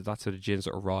 Otherwise, that's how the jinn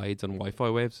sort of rides on Wi-Fi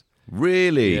waves.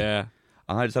 Really? Yeah.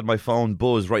 I just had my phone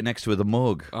buzz right next to the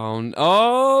mug.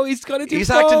 Oh, he's got it. He's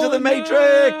hacked into the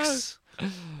Matrix.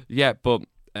 Yeah, but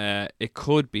it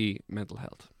could be mental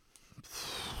health.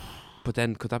 But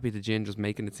then, could that be the jinn just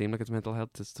making it seem like it's mental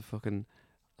health just to fucking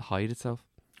hide itself?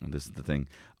 And this is the thing.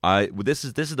 This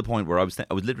is the point where I was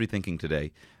literally thinking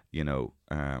today. You know,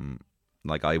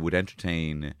 like I would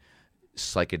entertain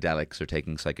psychedelics, or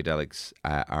taking psychedelics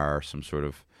are some sort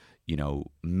of, you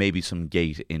know, maybe some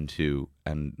gate into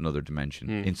another dimension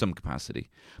in some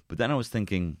capacity. But then I was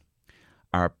thinking,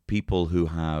 are people who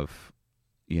have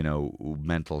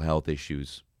mental health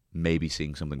issues, maybe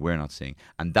seeing something we're not seeing.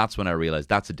 And that's when I realized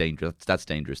that's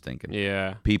dangerous thinking.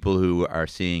 Yeah. People who are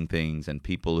seeing things and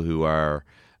people who are,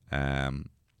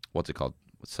 what's it called?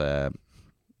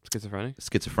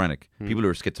 Schizophrenic. People who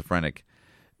are schizophrenic,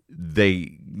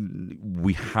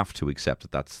 we have to accept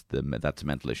that that's a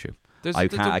mental issue. I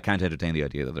can't entertain the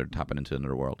idea that they're tapping into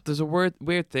another world. There's a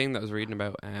weird thing that I was reading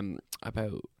about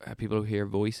people who hear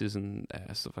voices and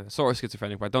stuff like that. Sort of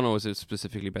schizophrenic, but I don't know if it's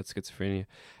specifically about schizophrenia.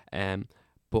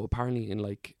 But apparently in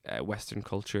like Western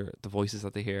culture, the voices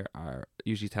that they hear are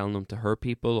usually telling them to hurt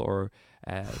people or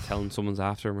telling someone's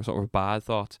after them or sort of bad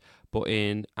thoughts. But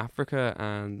in Africa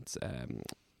and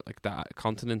like that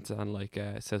continent and like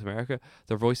South America,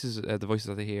 the voices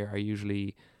that they hear are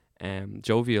usually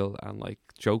jovial and like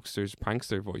jokesters,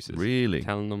 prankster voices. Really?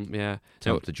 Telling them,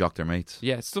 Tell them to jock their mates.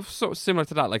 Yeah, stuff sort of similar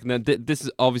to that. Like, now, this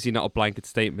is obviously not a blanket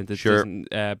statement. It Sure. doesn't,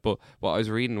 but what I was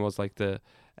reading was like it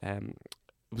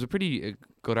was a pretty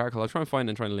good article. I'll try and find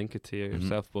it and try and link it to you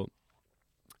yourself. But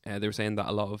they were saying that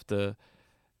a lot of the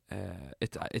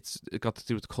it got to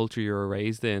do with the culture you're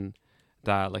raised in.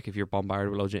 That like if you're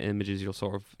bombarded with loads of images, you'll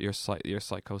sort of your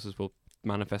psychosis will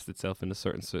manifest itself in a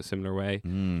certain similar way.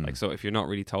 Like, so if you're not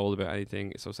really told about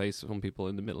anything, so say some people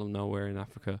in the middle of nowhere in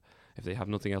Africa, if they have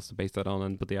nothing else to base that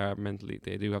on, but they do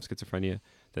have schizophrenia,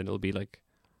 then it'll be like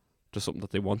just something that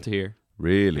they want to hear.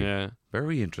 Really? Yeah.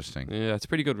 Very interesting. Yeah, it's a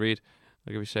pretty good read.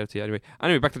 I'll give a shout to you anyway.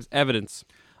 Back to this evidence.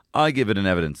 I give it an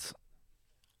evidence.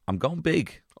 I'm going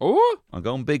big. Oh, I'm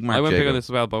going big, Mark. I went Jacob. big on this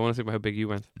as well, but I want to see about how big you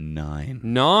went.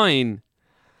 9.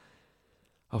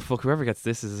 Oh fuck! Whoever gets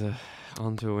this is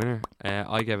on to a winner.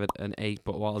 I give it an 8,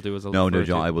 but what I'll do is I'll No, defer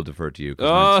John, to I will defer to you. 'Cause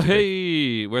Oh mine's too big.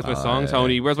 hey, where's my song,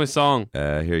 Tony? Where's my song?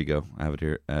 Here you go. I have it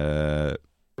here.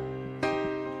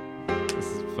 This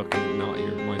is fucking not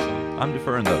my song. I'm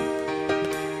deferring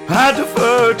though. I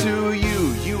defer to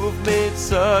you. You have made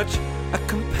such a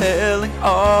compelling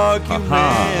argument.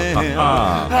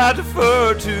 I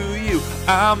defer to you.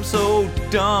 I'm so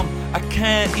dumb, I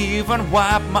can't even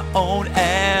wipe my own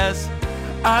ass.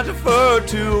 I defer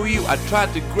to you. I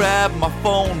tried to grab my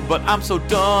phone, but I'm so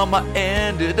dumb I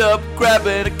ended up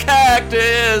grabbing a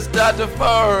cactus. I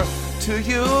defer to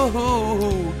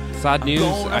you. Sad news,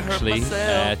 gonna hurt actually.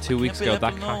 myself. 2 weeks Can't be ago,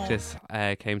 that left alone. cactus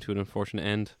came to an unfortunate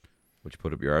end. Would you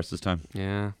put up your arse this time?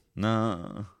 Yeah.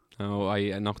 No. No,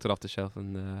 I knocked it off the shelf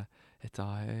and it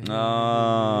died.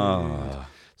 Oh.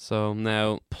 So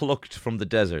now Plucked from the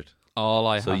desert, all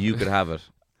I so have... you could have it.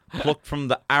 Plucked from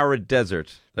the arid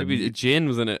desert. Maybe gin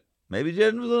was in it. Maybe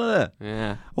Jen was in it.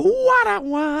 Yeah.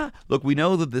 What? Look, we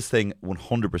know that this thing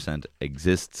 100%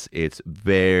 exists. It's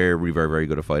very, very, very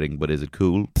good at fighting, but is it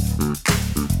cool?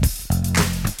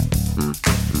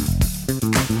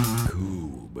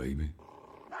 Cool, baby.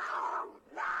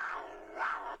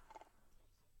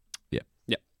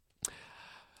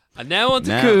 And now on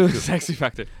to cool sexy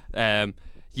factor.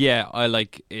 Yeah, I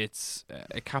like it's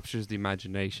it captures the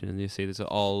imagination, and you see this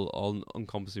all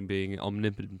encompassing being,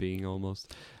 omnipotent being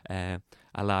almost.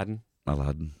 Aladdin.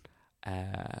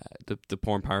 The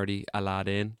porn parody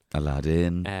Aladdin.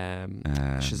 Shazam.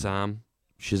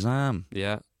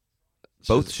 Yeah.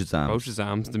 Both Shazams. Both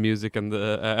Shazams, the music and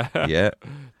the Yeah.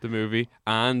 the movie,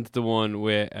 and the one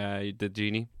with the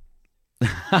genie,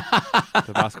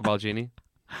 the basketball genie.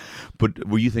 But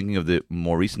were you thinking of the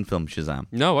more recent film Shazam?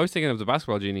 No, I was thinking of the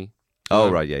basketball genie.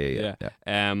 Oh, right, yeah.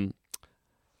 And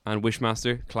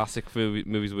Wishmaster, classic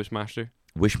movies. Wishmaster.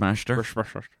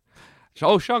 Wishmaster.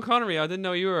 Oh, Sean Connery! I didn't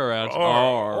know you were around.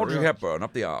 Audrey Hepburn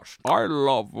up the arse. I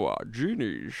love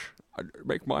genies. I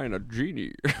make mine a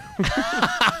genie.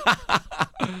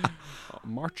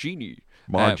 Martini.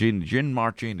 Gin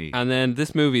Martini. And then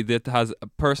this movie that has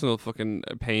personal fucking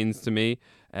pains to me,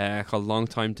 called Long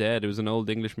Time Dead. It was an old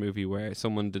English movie where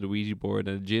someone did a Ouija board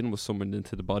and a gin was summoned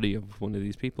into the body of one of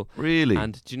these people. Really?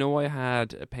 And do you know why it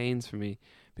had pains for me?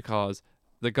 Because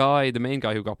the main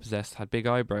guy who got possessed had big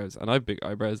eyebrows, and I have big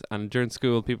eyebrows. And during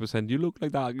school, people said, "You look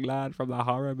like that lad from the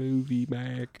horror movie,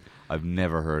 Mark." I've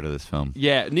never heard of this film.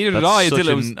 Yeah, neither did I until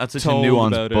it was That's such a told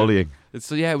nuanced about bullying. it.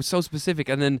 So yeah, it was so specific,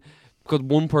 and then because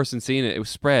one person seen it, it was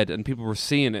spread, and people were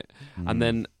seeing it, and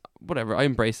then whatever, I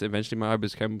embraced it. Eventually, my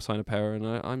eyebrows became a sign of power, and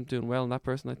I'm doing well, and that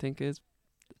person I think is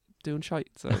doing shite.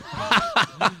 So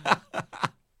I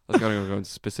was going to go into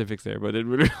specifics there, but it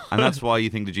really. And that's why you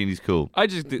think the genie's cool. I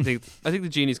just think the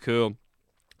genie's cool.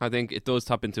 I think it does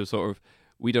tap into sort of,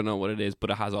 we don't know what it is,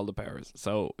 but it has all the powers,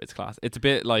 so it's class. It's a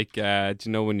bit like, do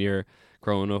you know when you're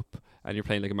growing up and you're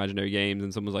playing like imaginary games,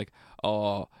 and someone's like,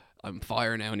 "Oh, I'm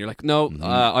fire now," and you're like, "No,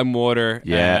 I'm water."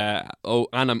 Yeah.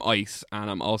 And I'm ice, and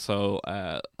I'm also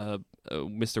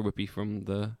Mr. Whippy from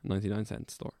the 99-cent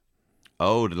store.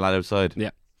 Oh, the lad outside.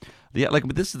 Yeah. Yeah, like,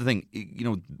 but this is the thing, you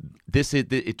know,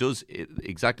 it does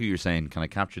exactly what you're saying, kind of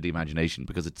capture the imagination,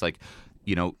 because it's like,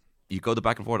 you know, you go the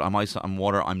back and forth, I'm ice, I'm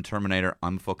water, I'm Terminator,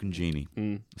 I'm fucking Genie.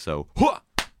 So,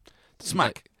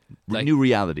 smack, new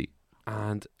reality.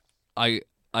 And I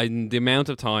the amount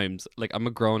of times, like, I'm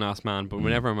a grown-ass man, but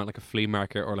whenever I'm at, like, a flea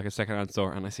market or, like, a second-hand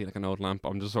store and I see, like, an old lamp,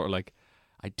 I'm just sort of like,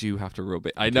 I do have to rub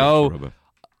it. I know,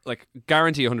 like,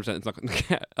 guarantee 100% it's not going to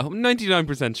get, I'm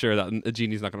 99% sure that a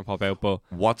genie's not going to pop out, but...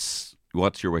 What's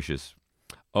your wishes?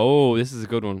 Oh, this is a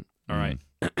good one. All right.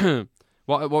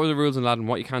 What were the rules in Aladdin?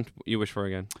 What you wish for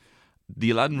again?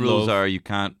 The Aladdin rules Love. are you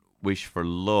can't wish for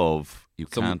love, you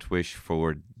can't wish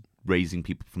for raising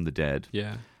people from the dead,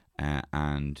 Yeah.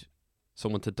 and...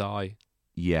 Someone to die.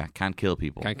 Yeah, can't kill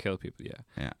people. Can't kill people, yeah.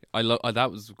 Yeah. I love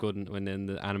that was good when in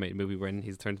the animated movie when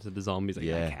he's turned into the zombies, like,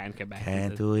 I can't get back.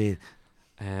 Can't do it.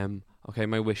 Okay,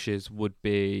 my wishes would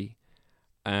be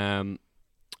I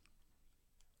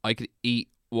could eat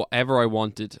whatever I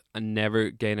wanted and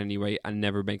never gain any weight and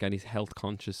never make any health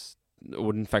conscious. It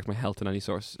wouldn't affect my health in any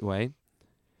sort of way.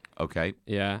 Okay.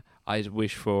 Yeah. I'd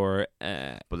wish for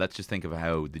But let's just think of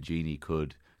how the genie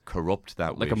could corrupt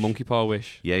that like wish. a monkey paw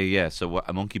wish. Yeah. So what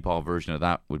a monkey paw version of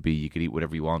that would be, you could eat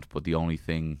whatever you want, but the only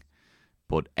thing,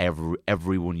 but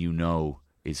everyone you know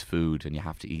is food, and you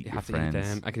have to eat your friends. To eat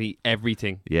them. I can eat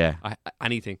everything. Yeah.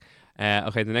 Anything.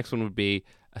 Okay, the next one would be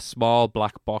a small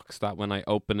black box that when I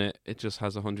open it, it just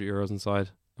has €100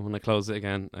 inside. And when I close it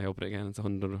again, I open it again, it's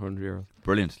 €100.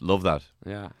 Brilliant. Love that.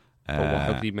 Yeah. But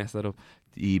how could you mess that up?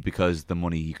 Because the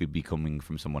money could be coming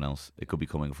from someone else. It could be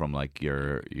coming from like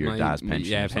your dad's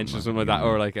pension. Yeah, pension or something like that,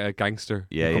 or like a gangster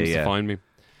who comes to find me.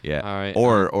 Yeah. All right.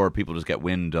 Or people just get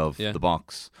wind of the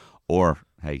box. Or,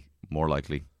 hey, more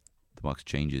likely, the box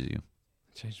changes you.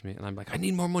 Changed me, and I'm like, I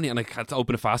need more money, and I can't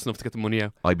open it fast enough to get the money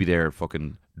out. I'd be there,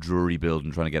 fucking Drury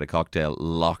building, trying to get a cocktail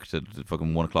locked at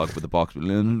fucking 1 o'clock with the box.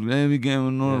 Let me get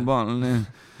another bottle.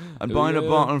 I'd buy a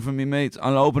bottle from me mates.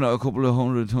 I'll open it a couple of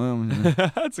 100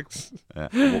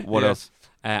 times. What else?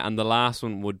 And the last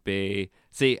one would be,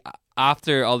 see,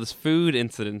 after all this food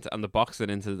incident and the box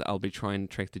incident, I'll be trying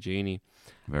to trick the genie.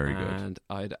 Very good. And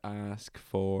I'd ask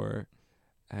for,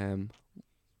 I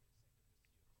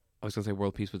was going to say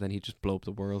world peace, but then he'd just blow up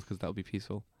the world because that would be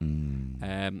peaceful.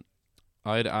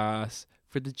 I'd ask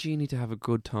for the genie to have a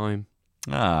good time.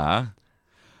 And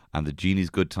the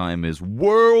genie's good time is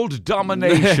world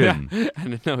domination.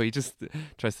 And no, he just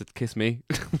tries to kiss me.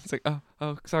 It's like, oh,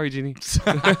 sorry, genie.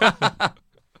 Sorry,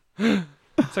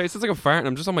 it sounds like I'm farting.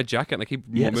 I'm just on my jacket and I keep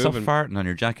moving. Stop farting on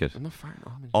your jacket. I'm not farting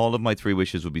on me. All of my 3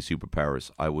 wishes would be superpowers.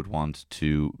 I would want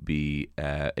to be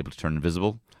able to turn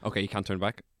invisible. Okay, you can't turn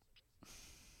back.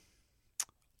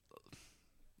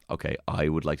 Okay, I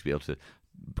would like to be able to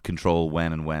control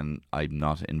when I'm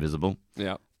not invisible.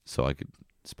 Yeah. So I could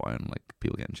spy on like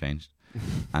people getting changed.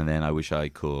 And then I wish I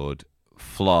could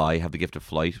fly, have the gift of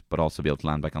flight, but also be able to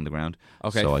land back on the ground.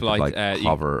 Okay, so flight, I could like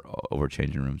hover over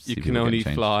changing rooms. You can only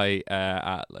fly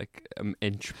at like an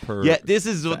inch per. Yeah,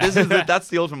 that's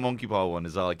the ultimate monkey paw one.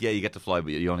 Is like, yeah, you get to fly,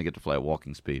 but you only get to fly at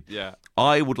walking speed. Yeah.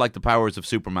 I would like the powers of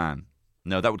Superman.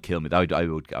 No, that would kill me. I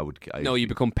would. No, you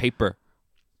become paper.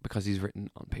 Because he's written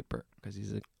on paper. Because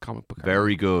he's a comic book artist.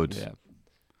 Very good. Yeah.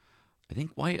 I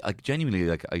think why, like, genuinely,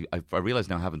 like, I realize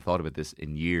now I haven't thought about this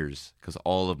in years, because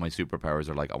all of my superpowers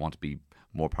are like, I want to be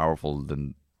more powerful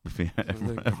than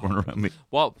everyone around me.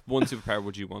 What one superpower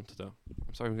would you want, though?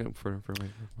 I'm sorry, I'm getting further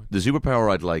away. The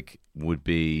superpower I'd like would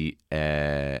be,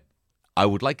 I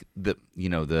would like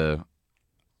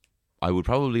I would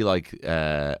probably like,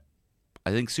 I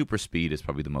think super speed is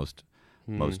probably the most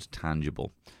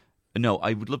tangible. No,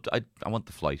 I would love to. I want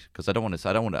the flight, because I don't want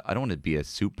to be a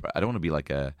super. I don't want to be like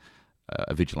a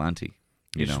vigilante.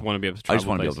 You know? Just want to be able to travel. I just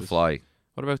want to be able to fly.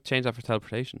 What about change that for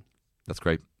teleportation? That's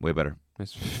great. Way better.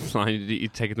 It's flying. You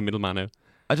take the middleman out.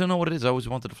 I don't know what it is. I always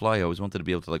wanted to fly. I always wanted to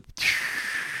be able to like,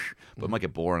 but it might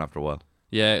get boring after a while.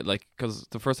 Yeah, like, because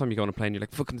the first time you go on a plane, you're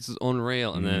like, fucking, this is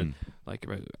unreal. And then, like,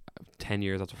 about 10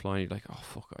 years after flying, you're like, oh,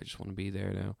 fuck, I just want to be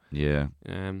there now. Yeah.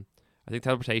 I think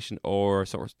teleportation or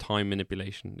sort of time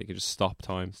manipulation. You can just stop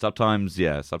time. Stop times,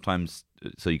 yeah. Stop times,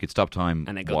 so you could stop time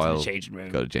and then go to the changing room.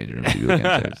 Go to the changing room. So you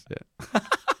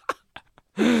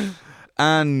yeah.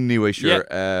 Anyway, sure.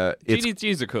 Yeah.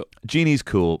 Genies are cool. Genie's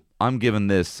cool. I'm giving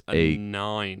this a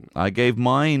 9. I gave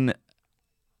mine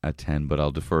a 10, but I'll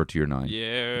defer to your 9.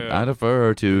 Yeah. I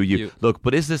defer to you. Look,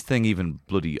 but is this thing even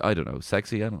bloody, I don't know,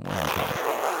 sexy? I don't know.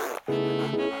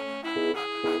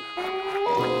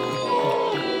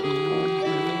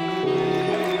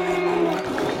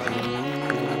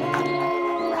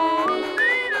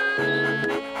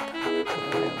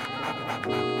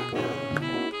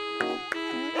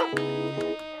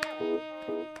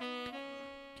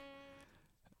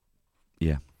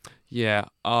 Yeah,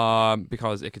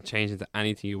 because it can change into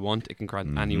anything you want. It can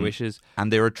grant any wishes.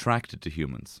 And they're attracted to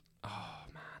humans.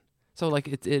 So like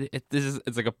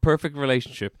it's like a perfect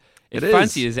relationship. It is.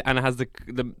 fancies and it has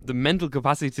the mental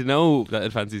capacity to know that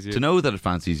it fancies you. To know that it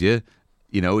fancies you,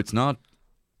 it's not.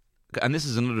 And this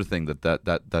is another thing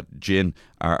that jinn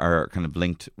are kind of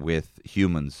linked with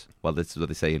humans. Well, this is what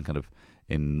they say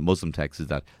in Muslim texts, is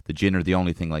that the jinn are the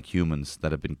only thing like humans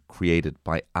that have been created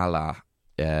by Allah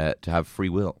to have free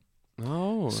will.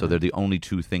 Oh, So they're the only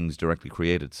two things directly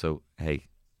created. So hey,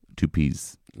 two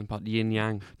peas. about yin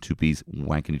yang. Two peas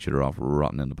wanking each other off,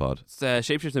 rotting in the pod.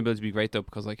 Shapeshifting ability would be great though,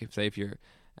 because like if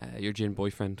your jinn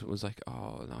boyfriend was like,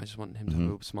 oh no, I just want him to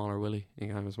have a smaller willy, you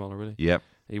can have a smaller willy. Yep.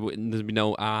 There'd be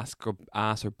no ass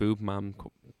or boob mam.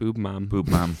 Boob mam.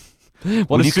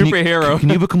 What a superhero! Can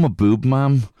you become a boob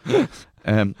mam?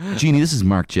 Jeannie, this is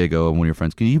Mark Jago, one of your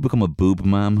friends. Can you become a boob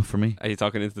mam for me? Are you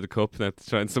talking into the cup now to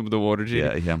try and some of the water,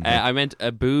 Jeannie? Yeah. I meant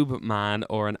a boob man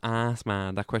or an ass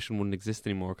man. That question wouldn't exist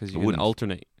anymore because you can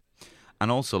alternate. And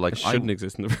also, like, It shouldn't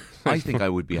exist in the first I think I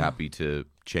would be happy to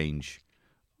change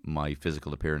my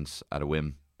physical appearance at a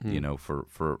whim,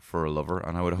 for a lover,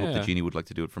 and I would hope that Jeannie would like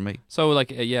to do it for me. So,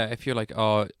 like, if you're like,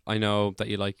 oh, I know that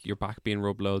you like your back being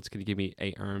rubbed loads, can you give me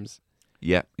 8 arms?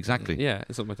 Yeah, exactly. Yeah,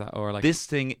 something like that. Or like This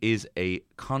thing is a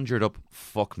conjured up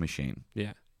fuck machine.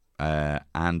 Yeah.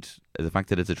 And the fact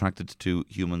that it's attracted to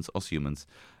humans, us humans,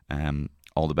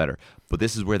 all the better. But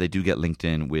this is where they do get linked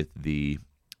in with they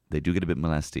do get a bit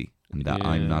molesty, and that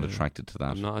I'm not attracted to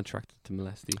that. I'm not attracted to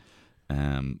molesty.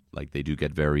 Like they do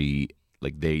get very,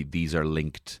 like these are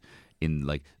linked in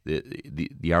like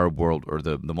the Arab world or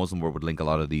the Muslim world would link a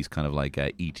lot of these kind of like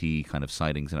ET kind of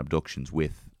sightings and abductions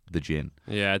with the jinn.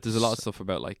 Yeah, there's a lot of stuff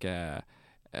about like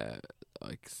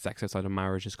sex outside of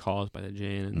marriage is caused by the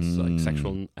jinn, and like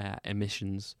sexual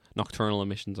emissions, nocturnal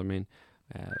emissions. I mean,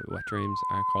 wet dreams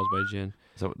are caused by jinn.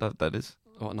 Is that what that is?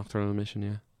 What nocturnal emission?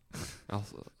 Yeah.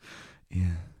 Also,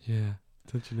 Yeah. yeah.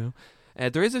 Don't you know?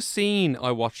 There is a scene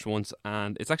I watched once,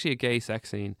 and it's actually a gay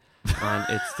sex scene, and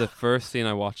it's the first scene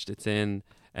I watched. It's in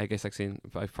a gay sex scene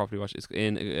I've probably watched. It's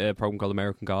in a program called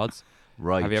American Gods.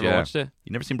 Right. Have you ever watched it?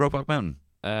 You never seen Brokeback Mountain?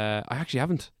 I actually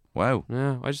haven't. Wow.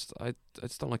 No, I just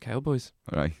don't like cowboys.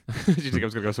 All right. Did you think I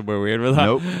was going to go somewhere weird with that?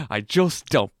 Nope. I just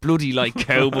don't bloody like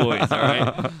cowboys,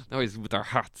 alright? Always with their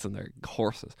hats and their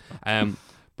horses.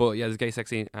 But yeah, there's a gay sex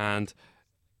scene, and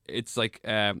it's like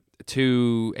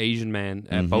 2 Asian men,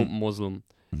 both Muslim.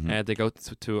 They go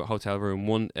to a hotel room.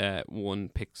 One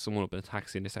picks someone up in a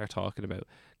taxi, and they start talking about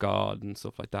God and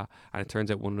stuff like that. And it turns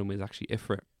out one of them is actually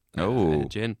Ifrit.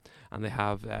 Jinn, and they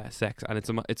have sex, and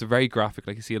it's a very graphic.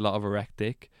 Like you see a lot of erect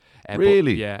dick.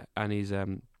 Really? But, yeah, and he's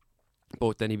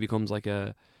but then he becomes like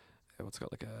a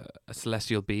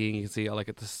celestial being. You can see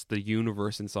like the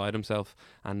universe inside himself,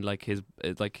 and like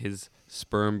his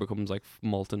sperm becomes like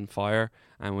molten fire.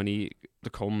 And when he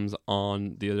comes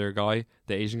on the other guy,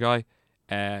 the Asian guy,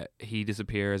 he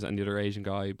disappears, and the other Asian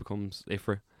guy becomes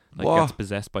Ifrit. Gets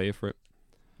possessed by Ifrit.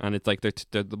 And it's like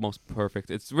they're the most perfect.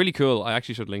 It's really cool. I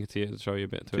actually should link it to you and show you a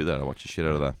bit. Do that. I'll watch the shit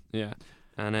out of that. Yeah,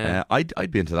 and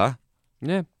I'd be into that.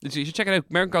 Yeah, you should check it out.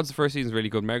 American Gods, the first season is really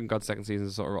good. American Gods, second season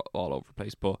is sort of all over the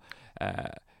place, but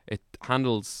it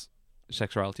handles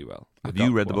sexuality well. Have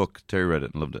you read the book? Terry read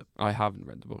it and loved it. I haven't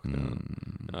read the book. No.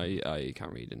 I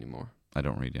can't read anymore. I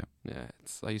don't read yet. Yeah,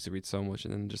 I used to read so much,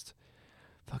 and then just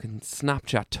fucking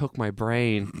Snapchat took my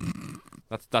brain.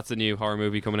 That's a new horror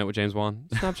movie coming out with James Wan.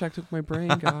 Snapchat took my brain,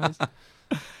 guys.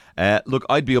 Look,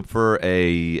 I'd be up for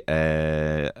a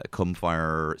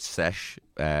Cumfire sesh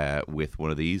with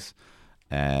one of these,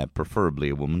 preferably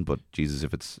a woman. But Jesus,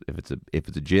 if it's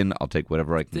a jinn, I'll take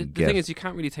whatever I can get. The thing is, you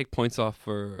can't really take points off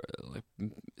for like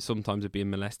sometimes it being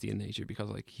molesty in nature, because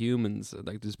like humans,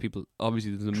 like there's people.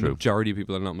 Obviously, there's a majority of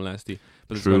people that are not molesty,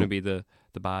 but there's going to be the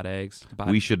bad eggs.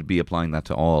 We should be applying that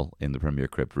to all in the Premier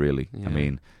Crypt. Really, I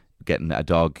mean, getting a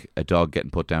dog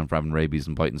getting put down for having rabies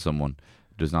and biting someone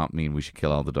does not mean we should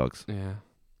kill all the dogs. Yeah.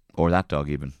 Or that dog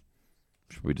even.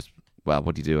 Should we just... Well,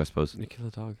 what do you do, I suppose? You kill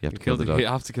the dog. You have to kill the dog. You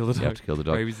have to kill the dog. You have to kill the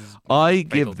dog. Rabies is I fatal.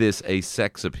 give this a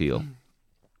sex appeal.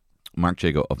 Mark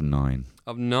Jago of 9.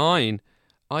 Of 9?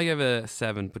 I give it a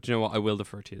 7, but you know what? I will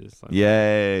defer to you this time.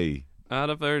 Yay.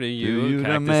 Out of 30, you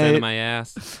cactus in my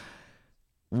ass.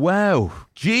 Wow.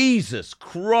 Jesus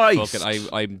Christ. Fuck it,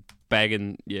 I'm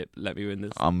begging you, let me win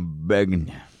this. I'm begging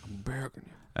you. I'm begging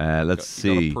you. Let's see.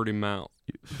 You got a pretty mouth.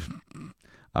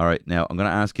 All right, now I'm going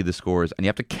to ask you the scores, and you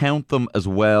have to count them as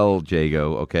well,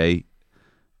 Jago. Okay?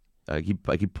 I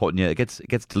keep putting you. It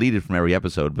gets deleted from every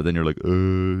episode, but then you're like,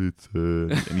 it's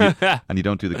and you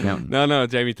don't do the counting. No,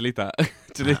 Jamie, delete that.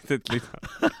 delete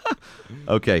that.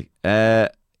 Okay.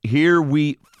 Here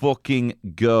we fucking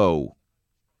go.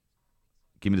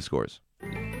 Give me the scores.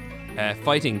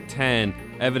 Fighting 10,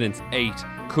 evidence 8,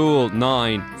 cool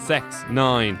 9, sex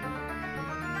 9.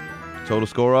 Total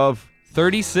score of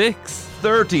 36.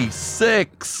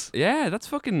 36. Yeah, that's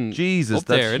fucking Jesus, up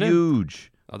that's there, isn't it?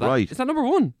 huge. Oh, Right. Is that number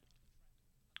 1?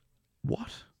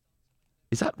 What?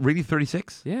 Is that really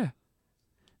 36? Yeah.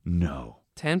 No.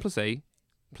 10 plus 8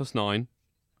 plus 9.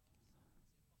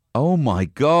 Oh my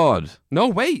God. No,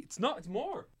 wait. It's not. It's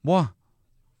more. What?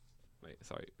 Wait,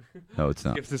 sorry. No, it's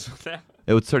not. Give this one there.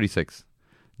 It was 36.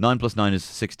 9 plus 9 is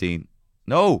 16.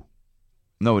 No.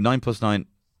 No, 9 plus 9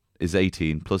 is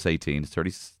 18. Plus 18 is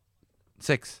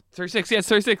 36. 36, yes,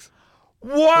 36.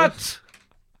 What?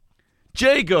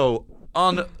 Jago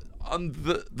on the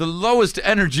lowest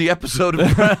energy episode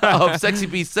of Sexy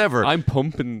Beasts ever. I'm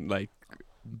pumping like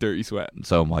dirty sweat.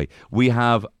 So am I. We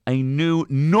have a new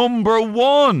number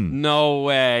 1. No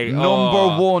way.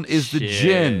 Number 1 is shit. the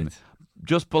gin.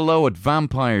 Just below it,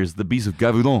 Vampires, the Beast of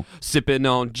Gavudon. Sipping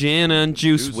on gin and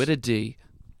juice with a D.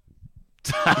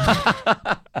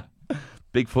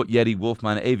 Bigfoot, Yeti,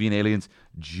 Wolfman, Avian Aliens.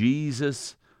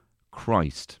 Jesus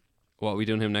Christ. What are we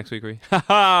doing him next week, Ree? Ha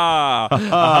ha! Ha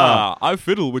ha! I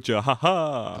fiddle with you. Ha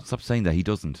ha! Stop saying that. He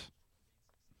doesn't.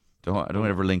 I don't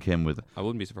ever link him with it. I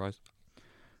wouldn't be surprised.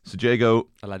 So, Jago,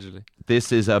 Allegedly.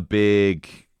 this is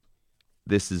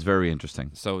very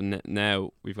interesting. So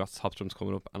now we've got Top Trumps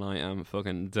coming up, and I am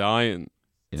fucking dying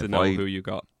And to if know I- who you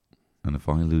got. And if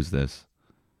I lose this,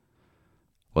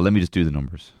 well, let me just do the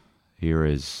numbers. Here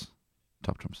is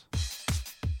Top Trumps.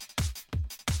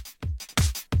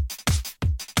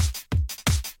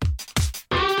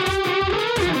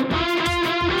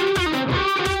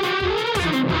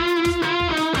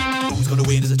 Who's gonna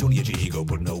win? Is it Tony or Jago?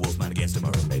 Put no Wolfman against him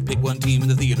or they pick one team in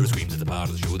the theatre screams at the part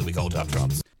of the show that we call Top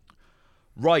Trumps.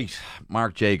 Right,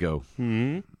 Mark Jago.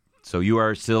 So you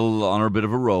are still on a bit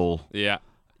of a roll. Yeah.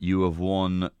 You have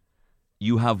won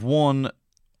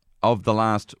of the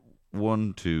last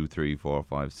 1, 2, 3, 4,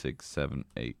 5, 6, 7,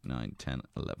 8, 9, 10,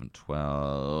 11,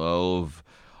 12.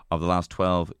 Of the last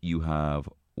 12, you have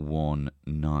won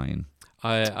 9.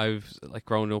 I've like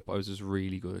growing up, I was just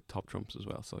really good at Top Trumps as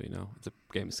well. So you know, it's a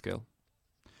game of skill,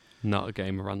 not a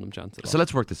game of random chance at all. So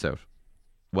let's work this out.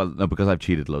 Well, no, because I've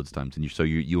cheated loads of times, and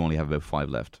you only have about 5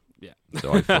 left. Yeah.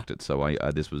 So I fucked it. So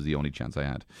this was the only chance I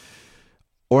had,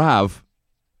 or have.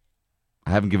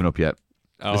 I haven't given up yet.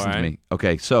 Listen to me.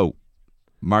 Okay, so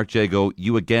Mark Jago,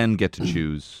 you again get to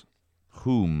choose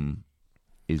whom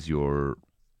is your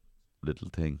little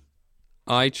thing.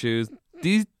 I choose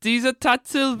these are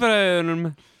tattoo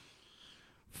brown,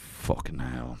 Fucking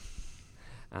hell.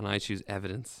 and I choose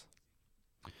evidence.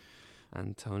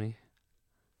 And Tony,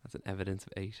 that's an evidence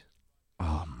of 8.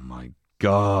 Oh my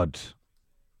God.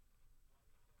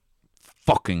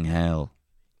 Fucking hell.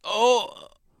 Oh.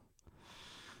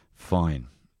 Fine.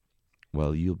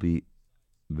 Well, you'll be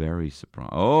very surprised.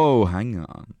 Oh, hang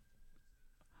on.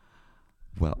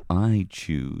 Well, I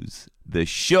choose the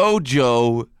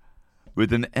Shoujo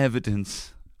with an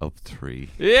evidence of 3.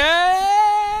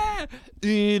 Yeah! That's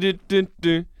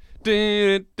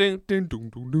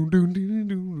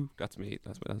me.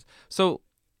 That's my dance. So,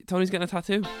 Tony's getting a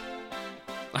tattoo.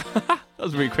 That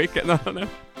was really quick getting that now.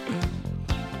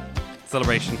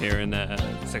 Celebration here in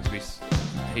Sex Beast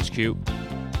HQ.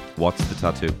 What's the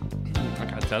tattoo? I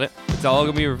can't tell it. It's all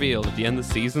going to be revealed at the end of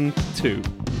season 2.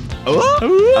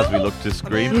 As we look to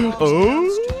screen.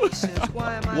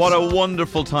 What a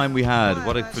wonderful time we had.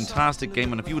 What a fantastic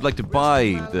game. And if you would like to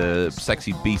buy the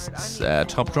Sexy Beasts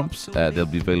Top Trumps, they'll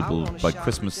be available by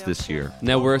Christmas this year.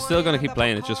 Now, we're still going to keep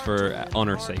playing it just for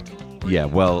honour's sake. Yeah,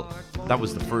 well, that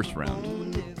was the first round.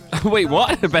 Wait,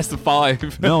 what? Best of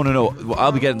 5? No. Well,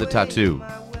 I'll be getting the tattoo.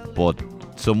 But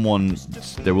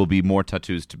there will be more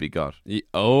tattoos to be got.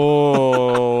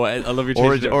 Oh, I love your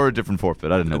change. Or a different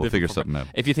forfeit. I don't know. We'll figure Different something out.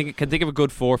 If you can think of a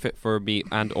good forfeit for me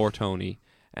and or Tony,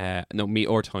 no, me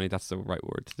or Tony, that's the right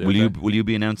word to do. Will you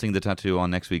be announcing the tattoo on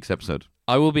next week's episode?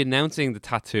 I will be announcing the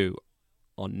tattoo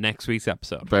on next week's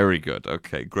episode. Very good.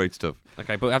 Okay, great stuff.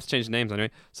 Okay, but we have to change the names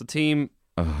anyway. So Team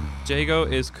Jago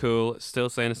is cool, still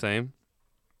saying the same.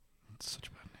 It's such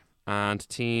a bad name. And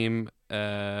Team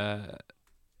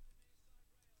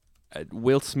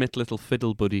Will Smith, little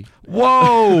fiddle buddy.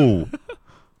 Whoa!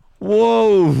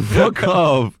 Whoa! Fuck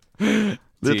off!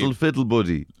 Little fiddle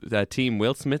buddy. Team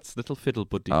Will Smith's little fiddle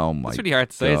buddy. Oh my It's really hard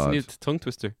to say. God. It's a tongue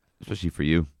twister. Especially for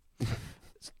you.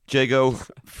 Jago,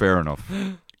 fair enough.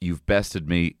 You've bested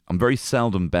me. I'm very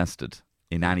seldom bested.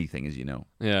 in anything, as you know.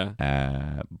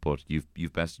 Yeah. But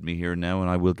you've bested me here now, and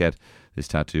I will get this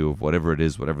tattoo of whatever it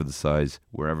is, whatever the size,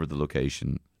 wherever the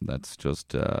location. That's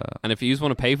just... And if you just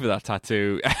want to pay for that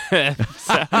tattoo...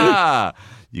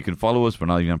 you can follow us. We're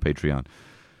not even on Patreon.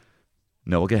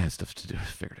 No, we'll get stuff to do.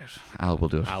 Figure it out. Al will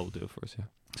do it. Al will do it for us, yeah.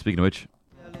 Speaking of which...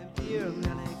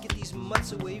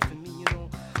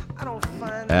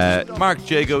 Mark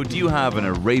Jago, do you have an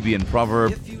Arabian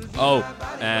proverb?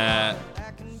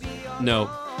 No.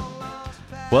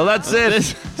 Well, that's it.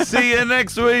 See you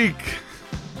next week.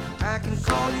 I can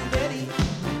call you Betty.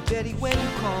 Betty, when you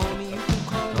call me, you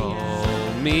can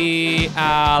call me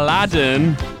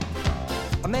Aladdin.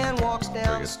 A man walks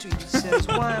down the street and says,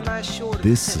 why am I short?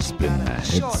 This has been the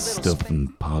Head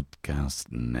Stuffing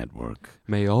Podcast Network.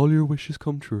 May all your wishes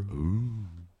come true. Ooh.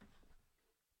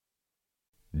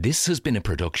 This has been a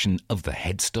production of the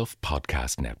Head Stuff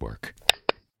Podcast Network.